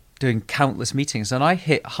out doing countless meetings, and I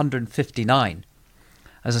hit 159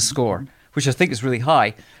 as a score, which I think is really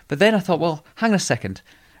high. But then I thought, well, hang on a second.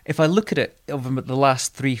 If I look at it over the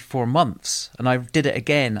last 3-4 months, and I did it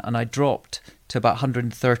again, and I dropped to about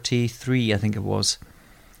 133, I think it was,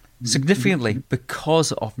 significantly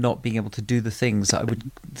because of not being able to do the things that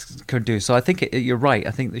I could do. So I think you're right.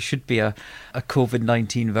 I think there should be a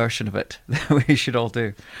COVID-19 version of it that we should all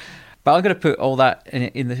do. But I'm going to put all that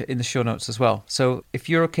in the show notes as well. So if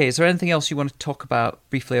you're okay, is there anything else you want to talk about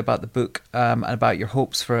briefly about the book and about your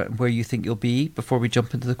hopes for it and where you think you'll be before we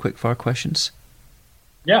jump into the quickfire questions?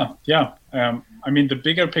 Yeah. I mean, the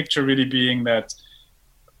bigger picture really being that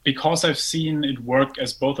because I've seen it work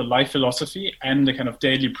as both a life philosophy and a kind of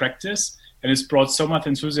daily practice, and it's brought so much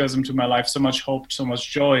enthusiasm to my life, so much hope, so much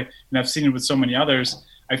joy, and I've seen it with so many others,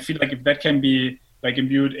 I feel like if that can be like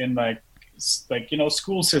imbued in like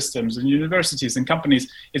school systems and universities and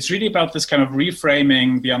companies, it's really about this kind of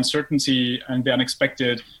reframing the uncertainty and the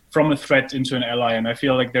unexpected from a threat into an ally. And I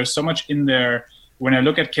feel like there's so much in there when I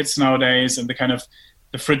look at kids nowadays and the kind of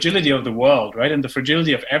the fragility of the world, right? And the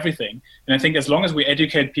fragility of everything. And I think as long as we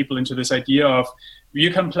educate people into this idea of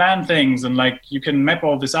you can plan things and like you can map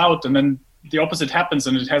all this out, and then the opposite happens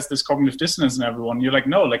and it has this cognitive dissonance in everyone. You're like,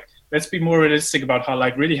 no, like let's be more realistic about how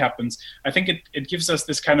life really happens. I think it gives us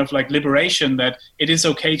this kind of like liberation that it is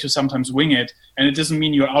okay to sometimes wing it, and it doesn't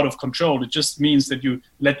mean you're out of control. It just means that you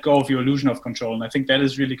let go of your illusion of control. And I think that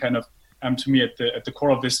is really kind of to me at the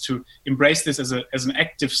core of this, to embrace this as an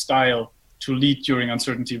active style to lead during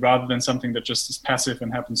uncertainty rather than something that just is passive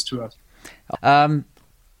and happens to us.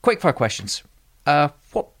 Quickfire questions.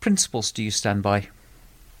 What principles do you stand by?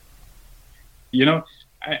 You know,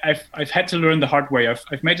 I've had to learn the hard way.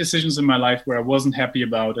 I've made decisions in my life where I wasn't happy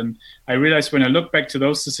about, and I realized when I look back to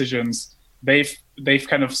those decisions, they've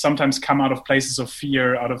kind of sometimes come out of places of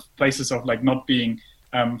fear, out of places of like not being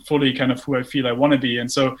fully kind of who I feel I want to be.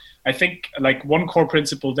 And so I think like one core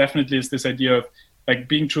principle definitely is this idea of like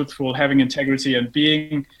being truthful, having integrity, and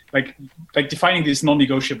being like defining these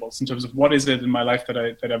non-negotiables in terms of what is it in my life that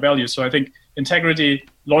I value. So I think integrity,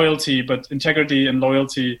 loyalty, but integrity and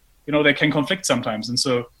loyalty, you know, they can conflict sometimes. And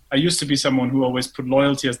so I used to be someone who always put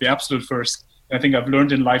loyalty as the absolute first. And I think I've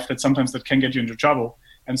learned in life that sometimes that can get you into trouble.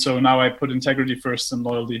 And so now I put integrity first and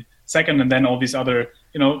loyalty second, and then all these other,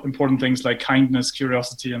 you know, important things like kindness,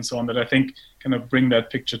 curiosity, and so on that I think kind of bring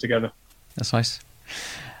that picture together. That's nice.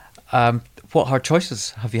 What hard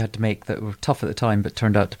choices have you had to make that were tough at the time but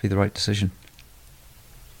turned out to be the right decision?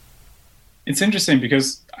 It's interesting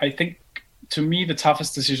because I think to me the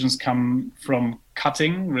toughest decisions come from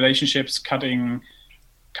cutting relationships, cutting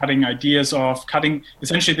ideas off, cutting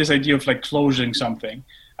essentially this idea of like closing something.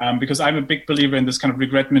 Because I'm a big believer in this kind of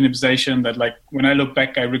regret minimization, that like when I look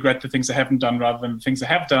back, I regret the things I haven't done rather than the things I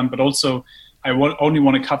have done. But also I only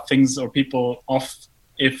want to cut things or people off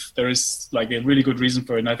if there is like a really good reason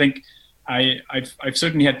for it. And I think I've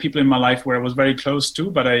certainly had people in my life where I was very close to,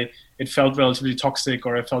 but it felt relatively toxic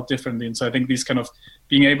or I felt differently. And so I think these kind of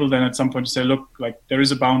being able then at some point to say, look, like there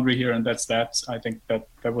is a boundary here and that's that. I think that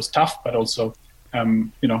was tough, but also,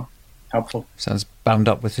 helpful. Sounds bound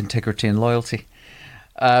up with integrity and loyalty.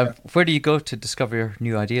 Where do you go to discover your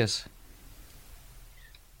new ideas?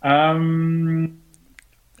 Any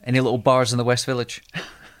little bars in the West Village?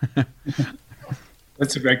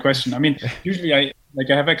 That's a great question. I mean, usually I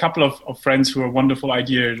have a couple of friends who are wonderful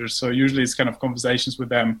ideators. So usually it's kind of conversations with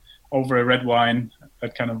them over a red wine,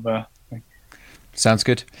 that kind of thing. Sounds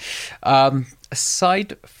good.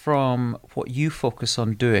 Aside from what you focus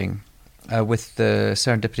on doing with the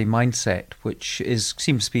Serendipity mindset, which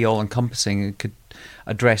seems to be all encompassing and could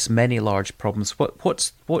address many large problems,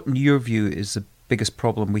 what in your view is the biggest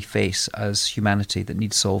problem we face as humanity that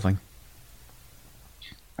needs solving?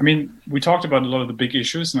 I mean, we talked about a lot of the big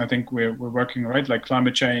issues, and I think we're working right, like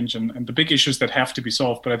climate change and the big issues that have to be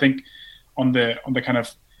solved. But I think on the kind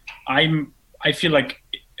of, I feel like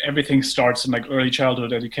everything starts in like early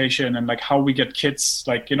childhood education and like how we get kids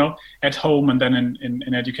like, you know, at home and then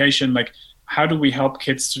in education, like how do we help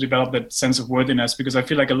kids to develop that sense of worthiness? Because I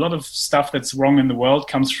feel like a lot of stuff that's wrong in the world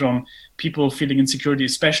comes from people feeling insecurity,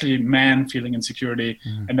 especially men feeling insecurity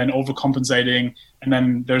and then overcompensating. And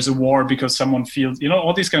then there's a war because someone feels, you know,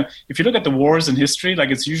 all these kind of, if you look at the wars in history, like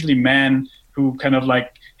it's usually men who kind of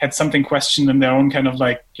like had something questioned in their own kind of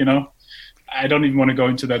like, you know, I don't even want to go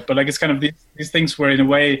into that, but like it's kind of these things where in a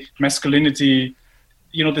way masculinity,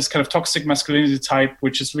 you know, this kind of toxic masculinity type,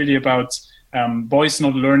 which is really about boys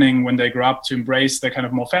not learning when they grow up to embrace their kind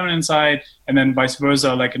of more feminine side, and then vice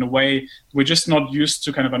versa. Like in a way, we're just not used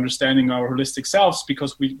to kind of understanding our holistic selves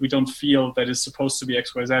because we don't feel that it's supposed to be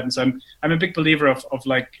X, Y, Z. And so I'm a big believer of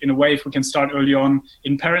like, in a way, if we can start early on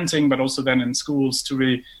in parenting, but also then in schools to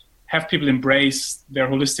really have people embrace their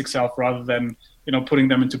holistic self rather than, putting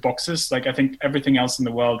them into boxes. Like, I think everything else in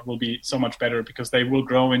the world will be so much better because they will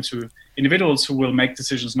grow into individuals who will make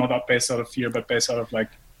decisions not based out of fear, but based out of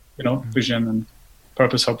vision and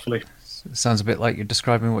purpose, hopefully. It sounds a bit like you're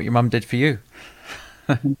describing what your mum did for you.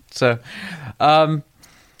 So,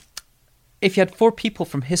 if you had 4 people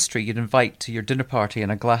from history you'd invite to your dinner party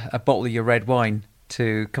and a bottle of your red wine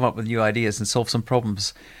to come up with new ideas and solve some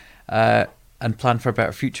problems and plan for a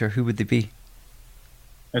better future, who would they be?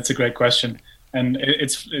 That's a great question. And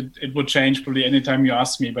it would change probably anytime you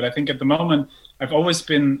ask me. But I think at the moment, I've always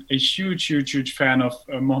been a huge fan of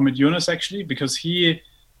Mohammed Yunus, actually, because he,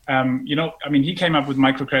 he came up with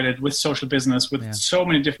microcredit, with social business, with so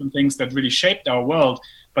many different things that really shaped our world.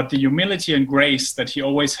 But the humility and grace that he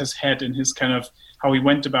always has had in his kind of how he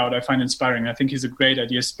went about, I find inspiring. I think he's a great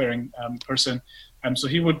idea-sparing person. So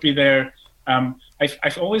he would be there.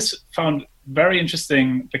 I've always found very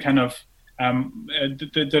interesting the kind of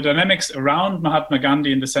the dynamics around Mahatma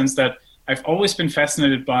Gandhi, in the sense that I've always been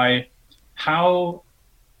fascinated by how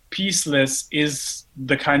peaceless is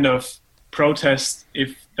the kind of protest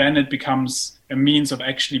if then it becomes a means of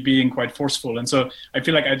actually being quite forceful. And so I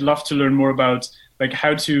feel like I'd love to learn more about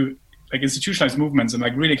how to institutionalize movements and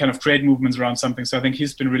really kind of create movements around something. So I think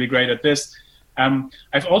he's been really great at this.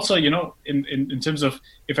 I've also, in terms of,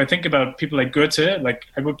 if I think about people like Goethe,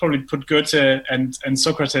 I would probably put Goethe and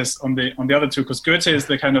Socrates on the other two, because Goethe is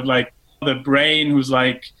the kind of the brain who's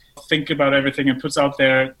think about everything and puts out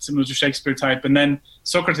there, similar to Shakespeare type. And then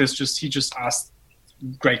Socrates he just asked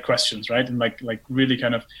great questions, right? And really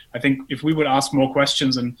kind of, I think if we would ask more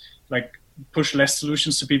questions and push less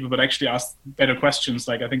solutions to people, but actually ask better questions,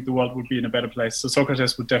 I think the world would be in a better place. So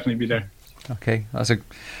Socrates would definitely be there. Okay,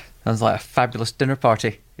 sounds like a fabulous dinner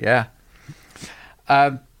party. Yeah.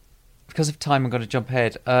 Because of time, I'm going to jump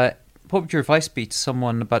ahead. What would your advice be to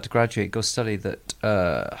someone about to graduate, go study, that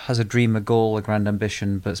has a dream, a goal, a grand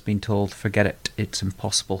ambition, but has been told, forget it, it's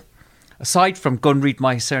impossible? Aside from go and read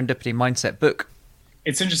my Serendipity Mindset book.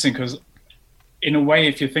 It's interesting because, in a way,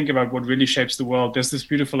 if you think about what really shapes the world, there's this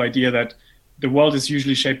beautiful idea that the world is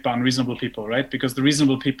usually shaped by unreasonable people, right? Because the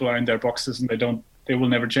reasonable people are in their boxes and they will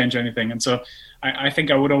never change anything. And so I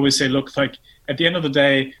think I would always say, look, at the end of the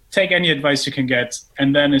day, take any advice you can get,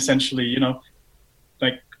 and then essentially,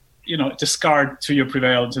 discard to your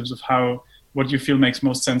prevail in terms of what you feel makes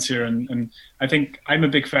most sense here. And I think I'm a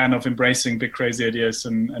big fan of embracing big, crazy ideas.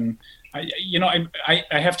 And I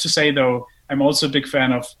have to say, though, I'm also a big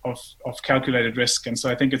fan of calculated risk. And so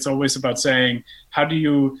I think it's always about saying, how do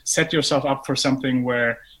you set yourself up for something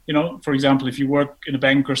where, for example, if you work in a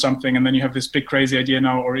bank or something, and then you have this big, crazy idea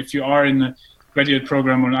now, or if you are in a graduate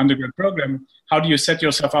program or an undergrad program, how do you set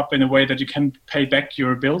yourself up in a way that you can pay back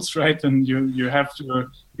your bills, right? And you have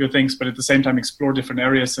your things, but at the same time explore different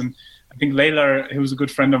areas. And I think Layla, who's a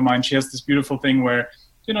good friend of mine, she has this beautiful thing where,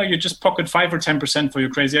 you just pocket 5 or 10% for your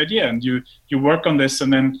crazy idea, and you work on this,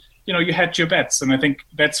 and then you hedge your bets. And I think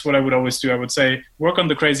that's what I would always do. I would say, work on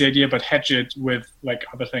the crazy idea, but hedge it with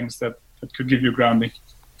other things that could give you grounding.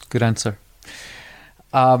 Good answer.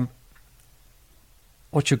 What's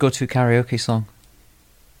your go-to karaoke song?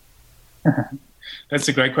 That's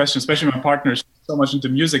a great question, especially my partner is so much into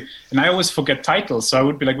music, and I always forget titles. So I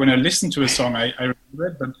would be when I listen to a song, I remember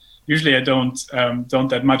it, but usually I don't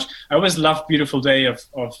that much. I always love Beautiful Day of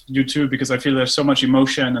U2 because I feel there's so much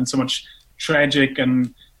emotion and so much tragic,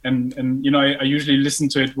 and I usually listen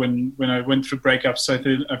to it when I went through breakups. So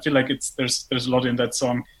I feel like there's a lot in that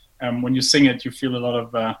song. When you sing it, you feel a lot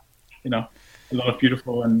of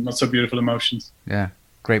beautiful and not so beautiful emotions. Yeah,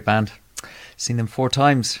 great band. Seen them 4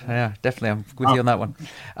 times. Yeah, definitely. I'm with you on that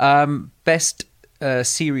one. Best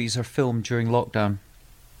series or film during lockdown?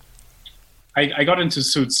 I got into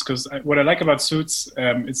Suits because what I like about Suits,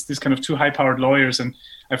 it's these kind of 2 high-powered lawyers, and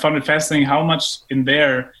I found it fascinating how much in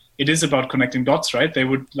there it is about connecting dots, right? They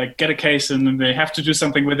would get a case and then they have to do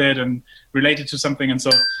something with it and relate it to something. And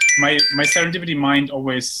so my serendipity mind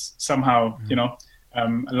always somehow,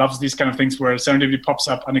 loves these kind of things where serendipity pops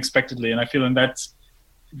up unexpectedly. And I feel in that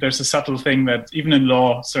there's a subtle thing that even in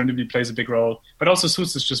law, serendipity plays a big role. But also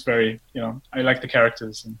Suits is just very, I like the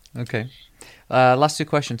characters. Okay. Last 2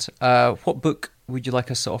 questions. What book would you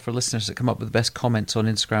like us to offer listeners that come up with the best comments on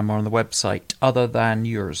Instagram or on the website other than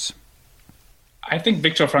yours? I think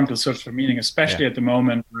Viktor Frankl's Search for Meaning, especially at the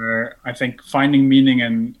moment where I think finding meaning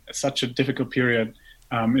in such a difficult period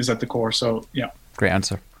is at the core. So, yeah. Great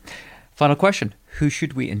answer. Final question. Who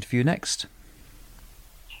should we interview next?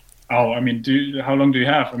 Oh, I mean, how long do you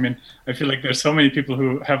have? I mean, I feel like there's so many people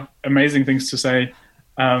who have amazing things to say.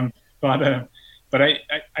 But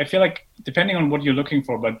I feel like, depending on what you're looking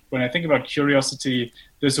for. But when I think about curiosity,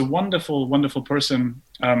 there's a wonderful, wonderful person.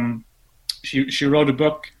 She wrote a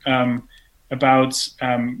book about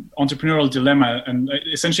entrepreneurial dilemma, and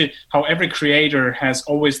essentially how every creator has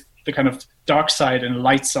always the kind of dark side and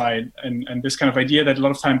light side, and this kind of idea that a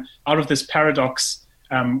lot of time out of this paradox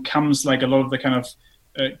comes like a lot of the kind of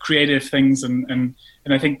creative things, and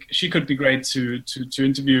I think she could be great to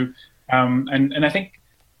interview. And I think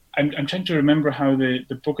I'm trying to remember how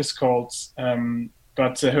the book is called,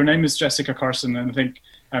 but her name is Jessica Carson, and I think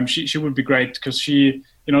she would be great because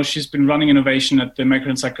she's been running innovation at the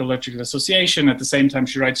American Psychological Association. At the same time,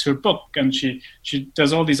 she writes her book, and she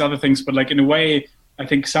does all these other things. But like in a way, I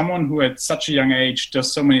think someone who at such a young age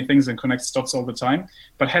does so many things and connects dots all the time,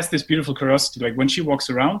 but has this beautiful curiosity. Like when she walks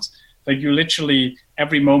around, like you literally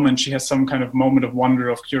every moment she has some kind of moment of wonder,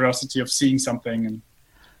 of curiosity, of seeing something. And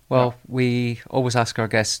well, we always ask our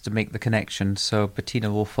guests to make the connection, so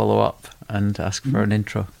Bettina will follow up and ask for an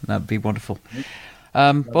intro. That'd be wonderful.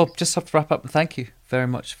 Well, just have to wrap up and thank you very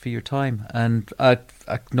much for your time, and I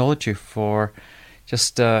acknowledge you for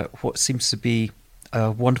just what seems to be a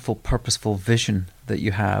wonderful, purposeful vision that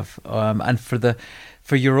you have, and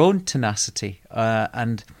for your own tenacity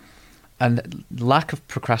and lack of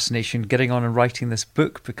procrastination, getting on and writing this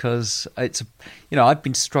book, because it's I've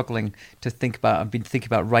been struggling to think about. I've been thinking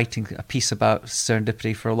about writing a piece about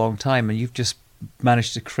serendipity for a long time, and you've just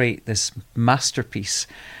managed to create this masterpiece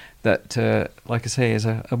that, like I say, is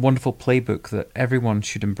a wonderful playbook that everyone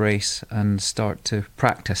should embrace and start to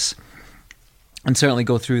practice. And certainly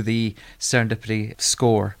go through the serendipity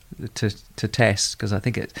score to test, because I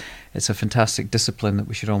think it's a fantastic discipline that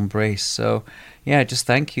we should all embrace. So, yeah, just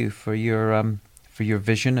thank you for your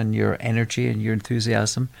vision and your energy and your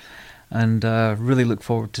enthusiasm, and really look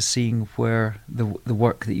forward to seeing where the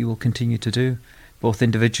work that you will continue to do, both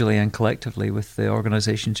individually and collectively with the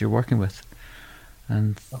organisations you're working with.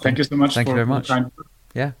 And thank you so much. Thank you very much. Time.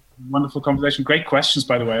 Yeah, wonderful conversation. Great questions,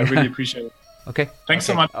 by the way. I really appreciate it. Okay. Thanks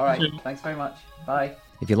so much. All right. Thanks very much. Bye.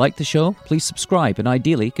 If you like the show, please subscribe and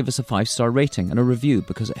ideally give us a 5-star rating and a review,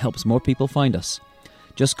 because it helps more people find us.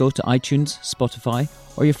 Just go to iTunes, Spotify,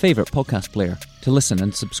 or your favourite podcast player to listen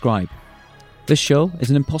and subscribe. This show is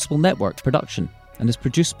an Impossible Network production and is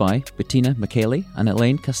produced by Bettina McKaylee and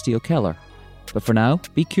Elaine Castillo-Keller. But for now,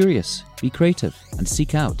 be curious, be creative, and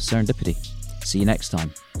seek out serendipity. See you next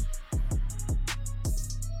time.